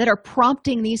that are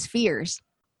prompting these fears.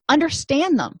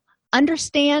 Understand them.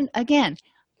 Understand, again,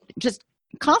 just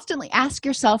constantly ask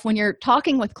yourself when you're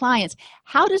talking with clients,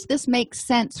 how does this make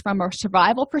sense from a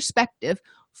survival perspective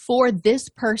for this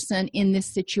person in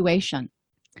this situation?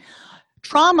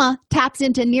 Trauma taps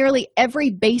into nearly every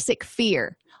basic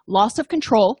fear. Loss of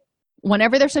control.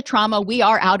 Whenever there's a trauma, we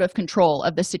are out of control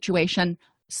of the situation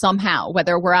somehow,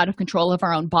 whether we're out of control of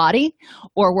our own body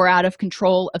or we're out of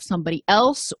control of somebody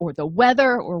else or the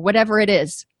weather or whatever it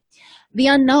is. The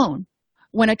unknown.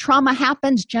 When a trauma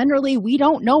happens, generally, we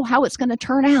don't know how it's going to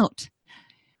turn out.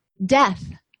 Death.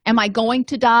 Am I going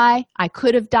to die? I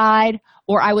could have died,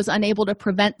 or I was unable to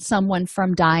prevent someone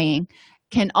from dying,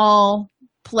 can all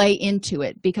play into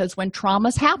it, because when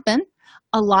traumas happen,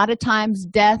 a lot of times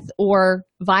death or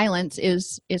violence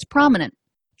is prominent.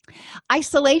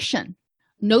 Isolation.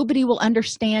 Nobody will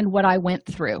understand what I went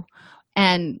through.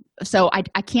 And so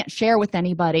I can't share with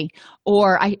anybody,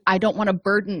 or I don't want to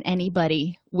burden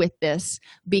anybody with this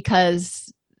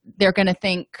because they're going to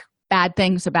think bad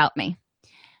things about me.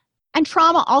 And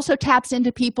trauma also taps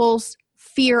into people's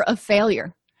fear of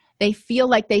failure. They feel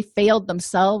like they failed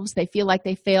themselves. They feel like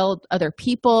they failed other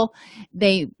people.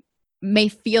 They may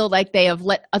feel like they have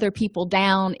let other people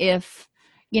down if,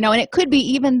 and it could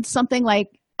be even something like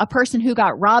a person who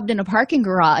got robbed in a parking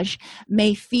garage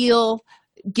may feel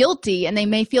guilty and they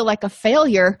may feel like a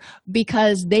failure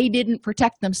because they didn't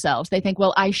protect themselves. They think,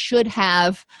 well, I should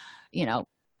have,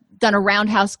 done a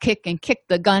roundhouse kick and kicked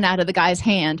the gun out of the guy's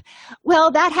hand.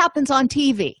 Well, that happens on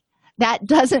TV. That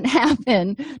doesn't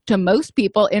happen to most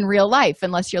people in real life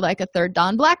unless you're like a third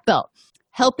Dan black belt.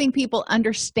 Helping people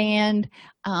understand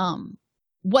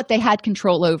what they had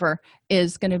control over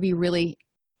is going to be really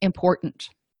important.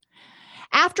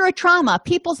 After a trauma,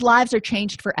 people's lives are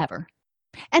changed forever.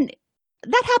 And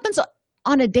that happens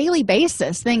on a daily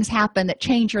basis. Things happen that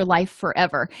change your life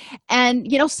forever. And,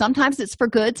 sometimes it's for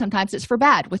good, sometimes it's for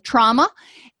bad. With trauma,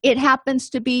 it happens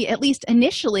to be, at least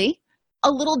initially, a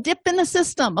little dip in the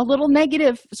system, a little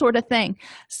negative sort of thing.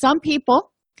 Some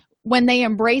people, when they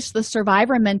embrace the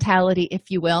survivor mentality,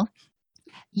 if you will,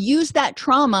 use that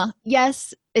trauma.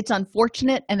 Yes, it's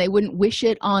unfortunate and they wouldn't wish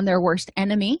it on their worst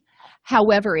enemy.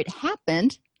 However, it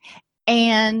happened,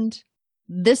 and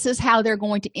this is how they're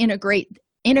going to integrate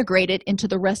it into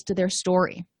the rest of their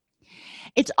story.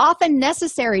 It's often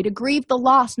necessary to grieve the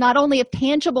loss not only of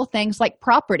tangible things like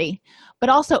property, but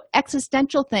also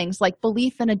existential things like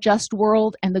belief in a just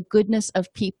world and the goodness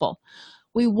of people.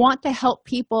 We want to help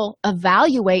people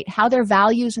evaluate how their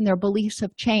values and their beliefs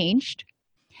have changed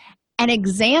and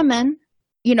examine,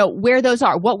 where those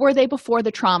are. What were they before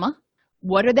the trauma?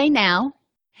 What are they now?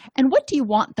 And what do you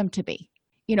want them to be?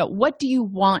 What do you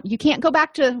want? You can't go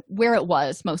back to where it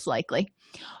was, most likely.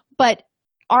 But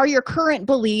are your current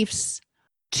beliefs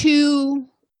too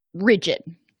rigid?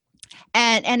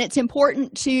 And it's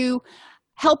important to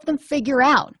help them figure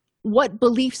out what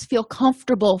beliefs feel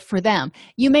comfortable for them.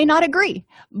 You may not agree,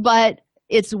 but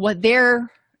it's what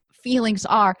their feelings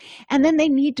are. And then they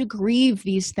need to grieve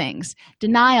these things: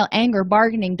 denial, anger,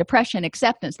 bargaining, depression,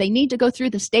 acceptance. They need to go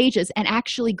through the stages and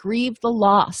actually grieve the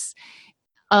loss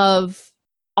of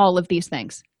all of these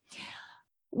things.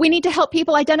 We need to help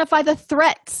people identify the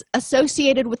threats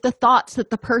associated with the thoughts that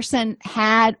the person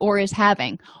had or is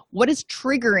having. What is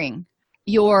triggering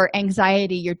your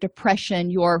anxiety, your depression,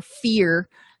 your fear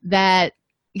that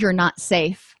you're not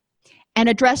safe? And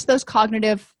address those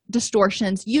cognitive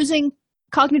distortions using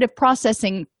cognitive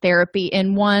processing therapy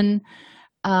in one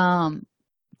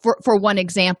for one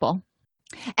example.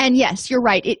 And yes, you're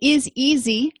right. It is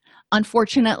easy,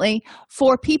 unfortunately,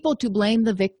 for people to blame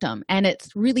the victim. And it's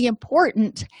really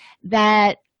important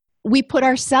that we put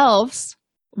ourselves,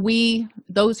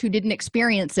 those who didn't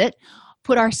experience it,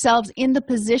 put ourselves in the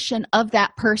position of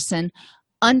that person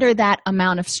under that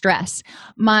amount of stress.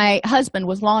 My husband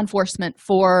was law enforcement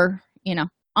for,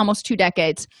 almost 2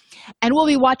 decades. And we'll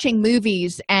be watching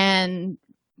movies and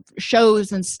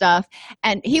shows and stuff.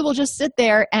 And he will just sit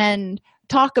there and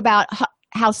talk about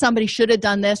how somebody should have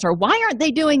done this, or why aren't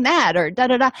they doing that, or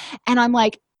da-da-da. And I'm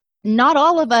like, Not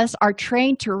all of us are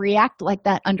trained to react like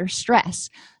that under stress.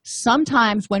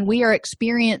 Sometimes when we are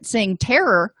experiencing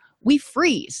terror, we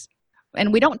freeze.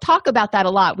 And we don't talk about that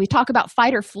a lot. We talk about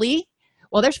fight or flee.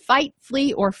 Well, there's fight,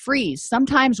 flee, or freeze.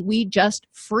 Sometimes we just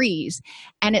freeze.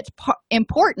 And it's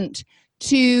important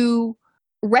to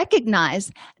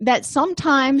recognize that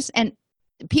sometimes, and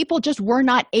people just were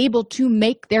not able to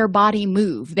make their body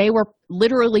move. They were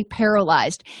literally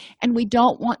paralyzed. And we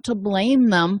don't want to blame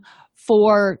them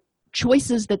for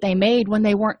choices that they made when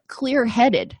they weren't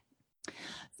clear-headed.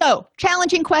 So,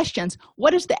 challenging questions.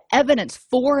 What is the evidence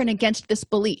for and against this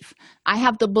belief? I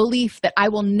have the belief that I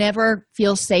will never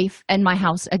feel safe in my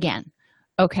house again.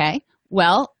 Okay,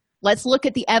 well, let's look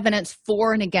at the evidence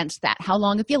for and against that. How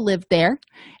long have you lived there?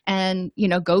 And,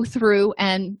 go through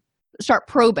and start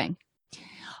probing.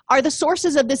 Are the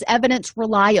sources of this evidence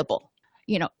reliable?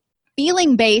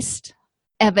 Feeling-based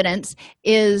evidence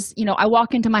is, I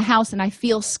walk into my house and I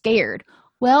feel scared.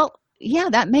 Well, yeah,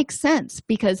 that makes sense,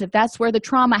 because if that's where the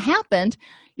trauma happened,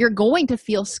 you're going to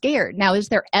feel scared. Now, is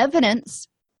there evidence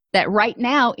that right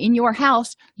now in your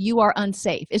house you are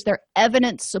unsafe? Is there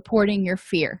evidence supporting your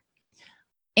fear?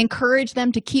 Encourage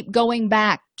them to keep going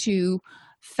back to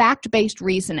fact-based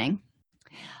reasoning.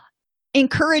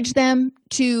 Encourage them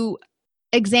to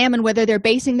examine whether they're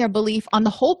basing their belief on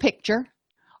the whole picture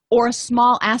or a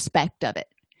small aspect of it.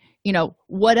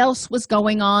 What else was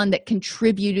going on that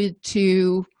contributed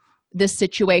to this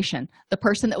situation? The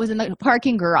person that was in the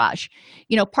parking garage.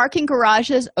 Parking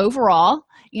garages overall,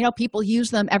 people use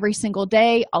them every single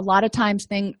day. A lot of times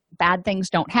bad things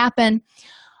don't happen.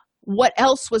 What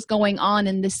else was going on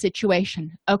in this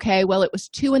situation? Okay, well, it was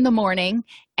 2 a.m.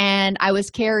 and I was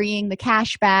carrying the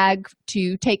cash bag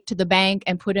to take to the bank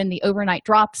and put in the overnight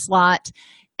drop slot,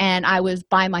 and I was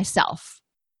by myself.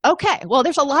 Okay, well,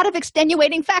 there's a lot of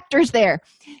extenuating factors there.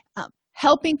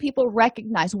 Helping people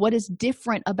recognize what is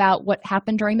different about what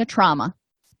happened during the trauma.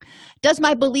 Does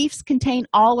my beliefs contain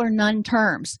all or none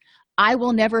terms? I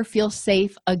will never feel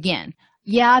safe again.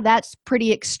 Yeah, that's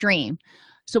pretty extreme.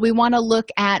 So we want to look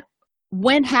at,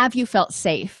 when have you felt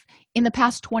safe? In the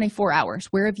past 24 hours,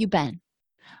 where have you been?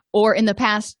 Or in the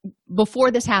past, before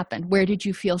this happened, where did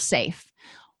you feel safe?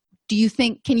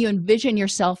 Can you envision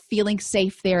yourself feeling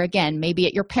safe there again? Maybe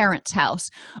at your parents' house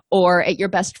or at your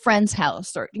best friend's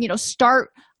house, or,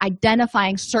 start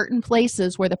identifying certain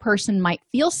places where the person might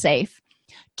feel safe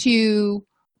to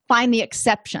find the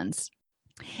exceptions.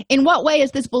 In what way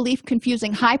is this belief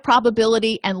confusing high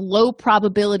probability and low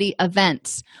probability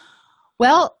events?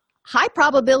 Well, high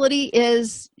probability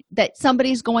is that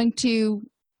somebody's going to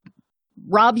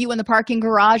rob you in the parking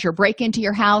garage or break into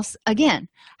your house. Again,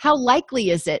 how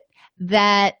likely is it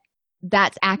that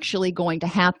that's actually going to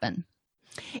happen?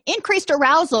 Increased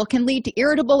arousal can lead to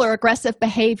irritable or aggressive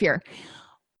behavior,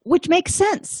 which makes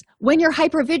sense. When you're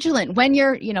hypervigilant, when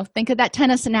you're, think of that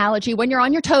tennis analogy, when you're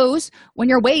on your toes, when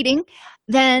you're waiting,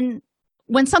 then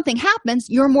when something happens,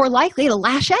 you're more likely to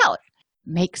lash out.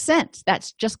 Makes sense.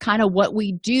 That's just kind of what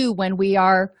we do when we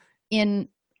are in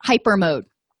hyper mode.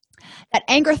 That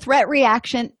anger threat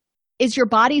reaction is your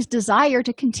body's desire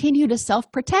to continue to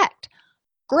self-protect.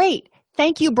 Great.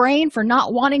 Thank you, brain, for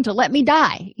not wanting to let me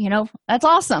die. That's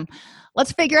awesome.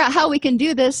 Let's figure out how we can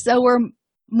do this so we're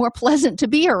more pleasant to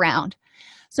be around.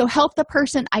 So help the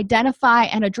person identify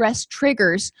and address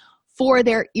triggers for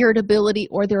their irritability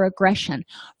or their aggression.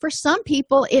 For some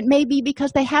people, it may be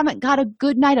because they haven't got a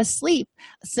good night of sleep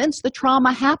since the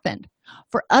trauma happened.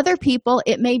 For other people,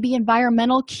 it may be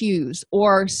environmental cues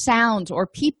or sounds or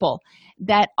people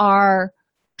that are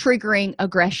triggering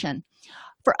aggression.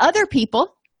 For other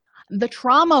people, the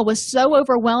trauma was so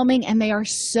overwhelming and they are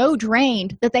so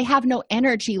drained that they have no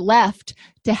energy left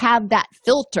to have that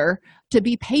filter to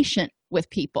be patient with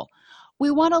people.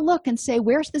 We want to look and say,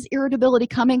 where's this irritability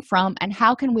coming from and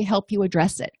how can we help you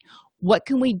address it? What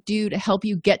can we do to help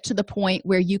you get to the point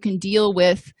where you can deal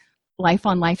with life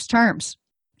on life's terms?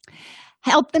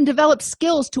 Help them develop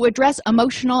skills to address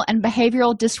emotional and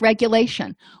behavioral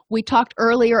dysregulation. We talked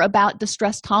earlier about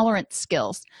distress tolerance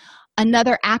skills.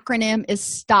 Another acronym is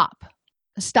STOP.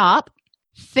 Stop,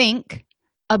 think,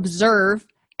 observe,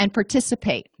 and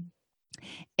participate.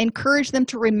 Encourage them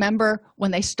to remember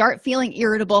when they start feeling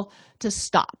irritable to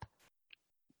stop.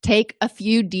 Take a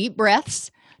few deep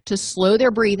breaths to slow their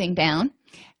breathing down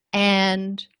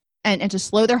and to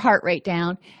slow their heart rate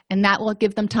down, and that will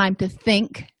give them time to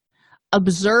think,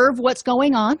 observe what's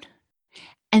going on,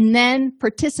 and then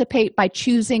participate by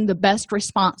choosing the best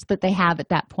response that they have at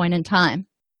that point in time.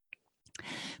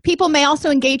 People may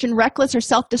also engage in reckless or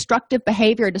self-destructive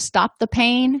behavior to stop the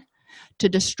pain, to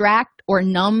distract or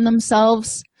numb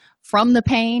themselves from the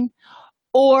pain,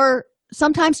 or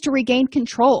sometimes to regain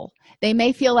control. They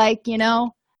may feel like,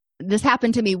 this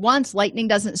happened to me once, lightning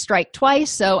doesn't strike twice,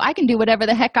 so I can do whatever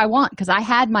the heck I want because I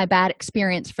had my bad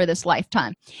experience for this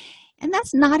lifetime. And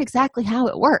that's not exactly how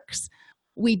it works.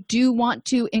 We do want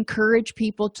to encourage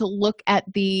people to look at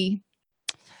the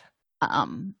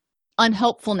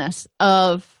unhelpfulness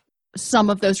of some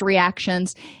of those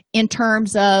reactions in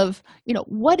terms of,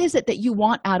 what is it that you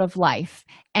want out of life?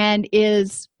 And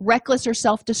is reckless or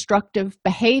self-destructive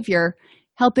behavior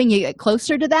helping you get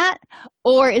closer to that?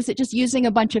 Or is it just using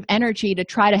a bunch of energy to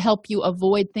try to help you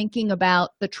avoid thinking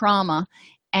about the trauma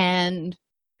and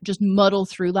just muddle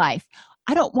through life?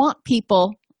 I don't want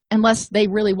people, unless they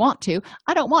really want to,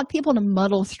 I don't want people to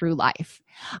muddle through life.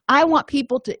 I want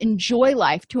people to enjoy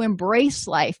life, to embrace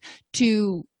life,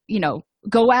 to,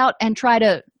 go out and try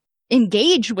to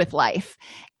engage with life.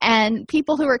 And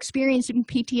people who are experiencing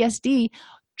PTSD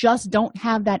just don't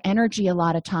have that energy a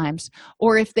lot of times.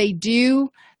 Or if they do,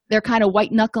 they're kind of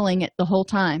white-knuckling it the whole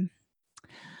time.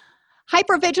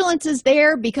 Hypervigilance is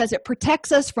there because it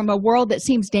protects us from a world that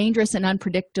seems dangerous and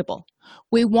unpredictable.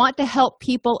 We want to help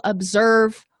people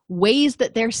observe ways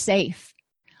that they're safe.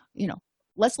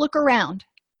 Let's look around.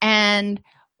 And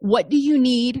what do you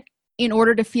need in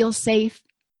order to feel safe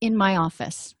in my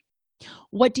office?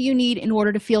 What do you need in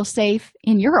order to feel safe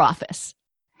in your office?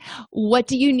 What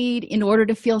do you need in order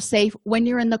to feel safe when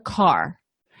you're in the car?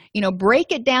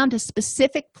 Break it down to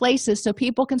specific places so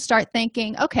people can start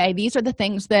thinking, okay, these are the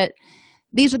things that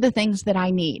I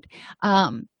need.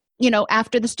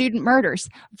 After the student murders,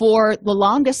 for the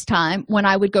longest time when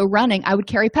I would go running, I would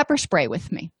carry pepper spray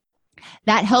with me.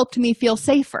 That helped me feel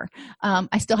safer.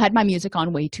 I still had my music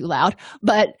on way too loud,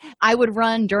 but I would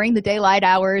run during the daylight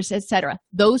hours, etc.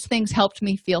 Those things helped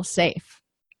me feel safe.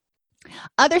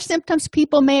 Other symptoms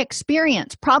people may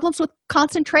experience: problems with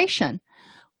concentration.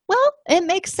 Well, it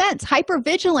makes sense.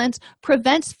 Hypervigilance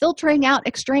prevents filtering out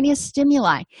extraneous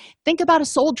stimuli. Think about a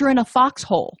soldier in a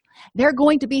foxhole. They're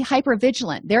going to be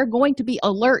hypervigilant. They're going to be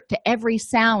alert to every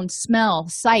sound, smell,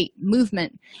 sight,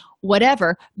 movement,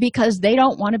 whatever, because they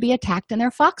don't want to be attacked in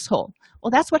their foxhole.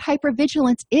 Well, that's what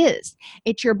hypervigilance is.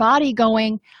 It's your body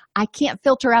going, I can't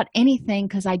filter out anything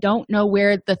because I don't know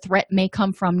where the threat may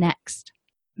come from next.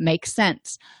 Makes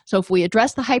sense. So if we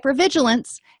address the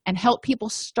hypervigilance and help people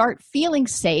start feeling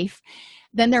safe,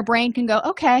 then their brain can go,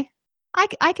 okay,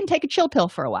 I can take a chill pill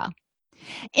for a while.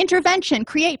 Intervention: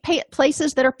 create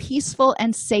places that are peaceful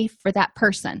and safe for that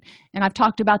person. And I've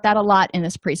talked about that a lot in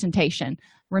this presentation.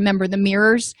 Remember the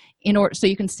mirrors so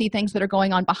you can see things that are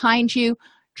going on behind you.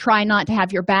 Try not to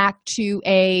have your back to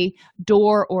a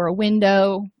door or a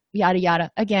window, yada, yada.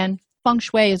 Again, feng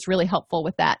shui is really helpful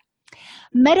with that.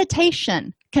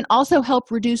 Meditation can also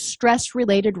help reduce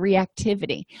stress-related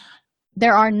reactivity.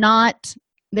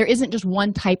 There isn't just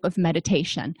one type of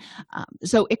meditation.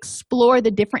 So explore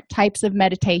the different types of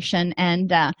meditation.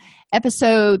 And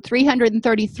episode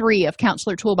 333 of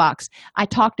Counselor Toolbox, I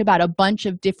talked about a bunch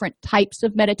of different types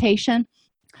of meditation.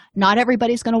 Not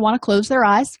everybody's going to want to close their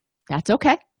eyes. That's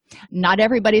okay. Not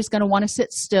everybody's going to want to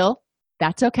sit still.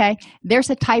 That's okay.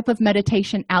 There's a type of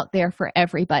meditation out there for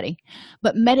everybody.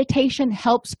 But meditation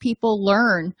helps people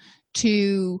learn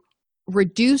to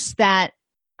reduce that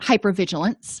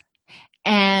hypervigilance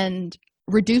and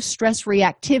reduce stress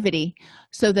reactivity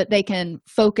so that they can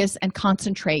focus and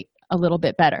concentrate a little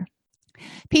bit better.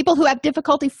 People who have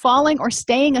difficulty falling or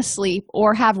staying asleep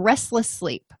or have restless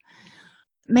sleep,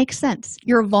 makes sense.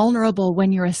 You're vulnerable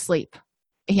when you're asleep.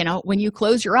 When you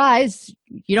close your eyes,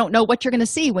 you don't know what you're going to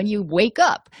see when you wake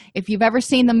up. If you've ever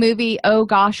seen the movie, oh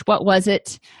gosh, what was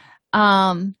it?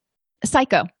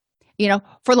 Psycho.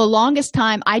 For the longest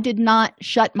time, I did not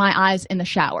shut my eyes in the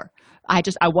shower.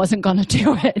 I wasn't going to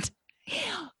do it.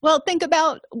 Well, think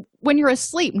about when you're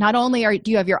asleep. Not only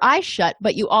do you have your eyes shut,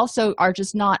 but you also are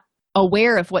just not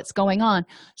aware of what's going on.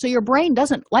 So your brain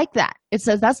doesn't like that. It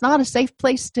says that's not a safe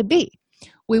place to be.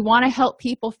 We want to help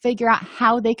people figure out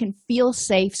how they can feel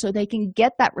safe so they can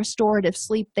get that restorative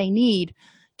sleep they need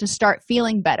to start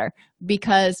feeling better,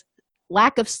 because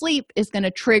lack of sleep is going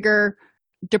to trigger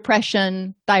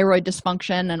depression, thyroid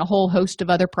dysfunction, and a whole host of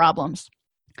other problems.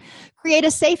 Create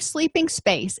a safe sleeping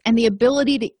space and the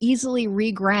ability to easily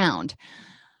reground.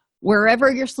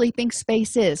 Wherever your sleeping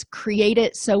space is, create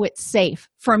it so it's safe.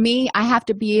 For me, I have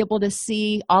to be able to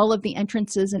see all of the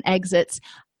entrances and exits.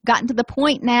 Gotten to the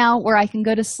point now where I can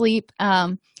go to sleep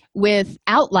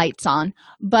without lights on,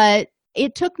 but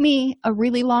it took me a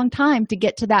really long time to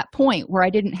get to that point where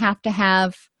I didn't have to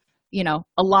have,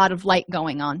 a lot of light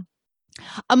going on.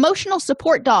 Emotional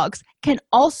support dogs can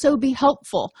also be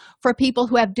helpful for people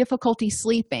who have difficulty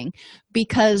sleeping,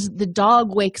 because the dog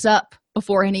wakes up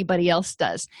before anybody else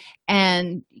does.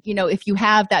 And, if you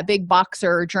have that big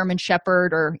boxer or German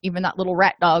shepherd or even that little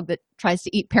rat dog that tries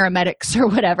to eat paramedics or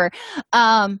whatever,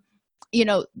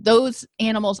 those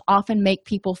animals often make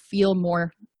people feel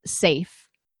more safe.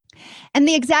 And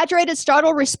the exaggerated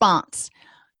startle response.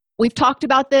 We've talked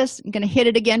about this. I'm going to hit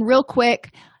it again real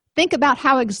quick. Think about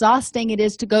how exhausting it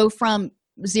is to go from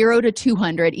 0 to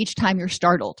 200 each time you're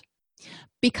startled.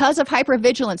 Because of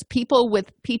hypervigilance, people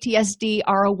with PTSD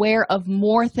are aware of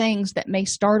more things that may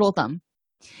startle them,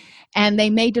 and they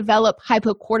may develop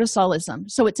hypocortisolism.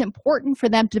 So it's important for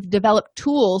them to develop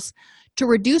tools to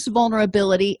reduce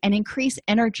vulnerability and increase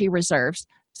energy reserves.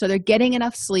 So they're getting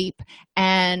enough sleep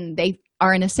and they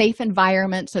are in a safe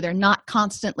environment, so they're not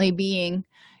constantly being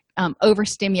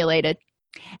overstimulated.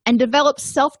 And develop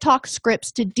self-talk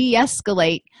scripts to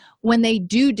de-escalate when they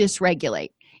do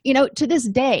dysregulate. To this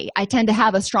day, I tend to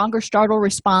have a stronger startle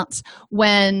response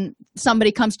when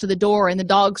somebody comes to the door and the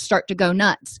dogs start to go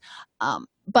nuts.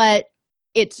 But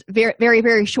it's very, very,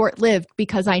 very short-lived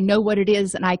because I know what it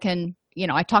is and I can,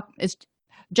 it's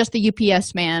just the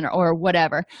UPS man or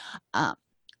whatever.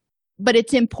 But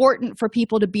it's important for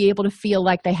people to be able to feel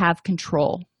like they have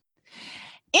control.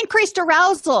 Increased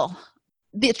arousal.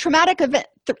 The traumatic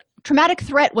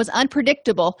threat was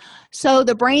unpredictable, so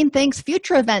the brain thinks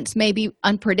future events may be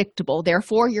unpredictable.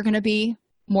 Therefore, you're going to be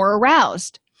more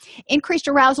aroused. Increased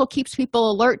arousal keeps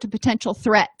people alert to potential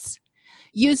threats.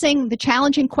 Using the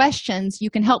challenging questions, you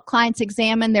can help clients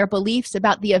examine their beliefs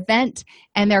about the event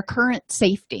and their current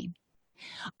safety.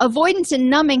 Avoidance and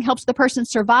numbing helps the person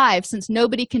survive since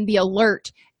nobody can be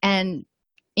alert and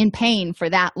in pain for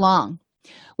that long.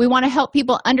 We want to help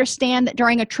people understand that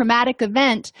during a traumatic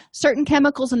event, certain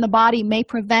chemicals in the body may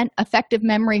prevent effective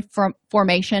memory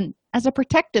formation as a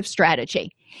protective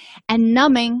strategy. And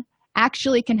numbing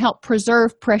actually can help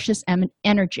preserve precious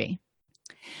energy.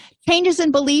 Changes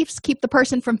in beliefs keep the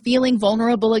person from feeling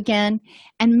vulnerable again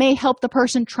and may help the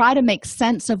person try to make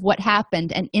sense of what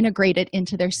happened and integrate it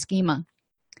into their schema.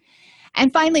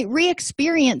 And finally,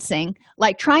 re-experiencing,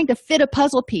 like trying to fit a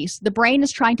puzzle piece. The brain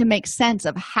is trying to make sense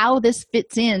of how this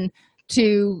fits in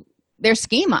to their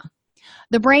schema.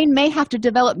 The brain may have to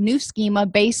develop new schema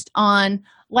based on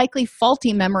likely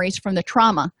faulty memories from the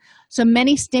trauma. So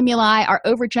many stimuli are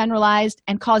overgeneralized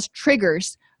and cause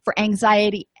triggers for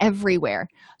anxiety everywhere.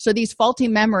 So these faulty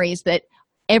memories that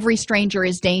every stranger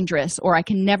is dangerous or I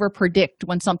can never predict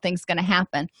when something's going to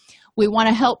happen. We want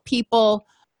to help people,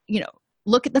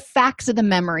 look at the facts of the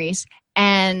memories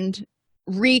and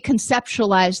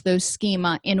reconceptualize those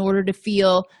schema in order to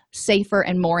feel safer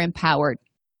and more empowered.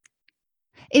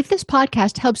 If this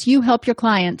podcast helps you help your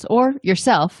clients or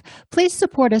yourself, please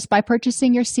support us by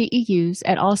purchasing your CEUs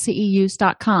at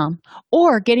allceus.com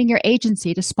or getting your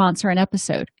agency to sponsor an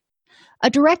episode. A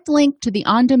direct link to the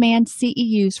on-demand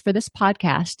CEUs for this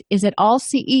podcast is at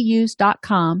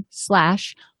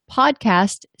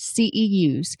allceus.com/podcast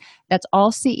CEUs. That's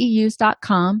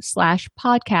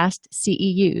allceus.com/podcast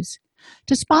CEUs.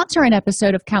 To sponsor an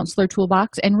episode of Counselor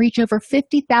Toolbox and reach over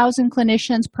 50,000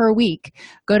 clinicians per week,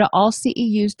 go to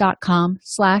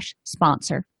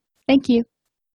allceus.com/sponsor. Thank you.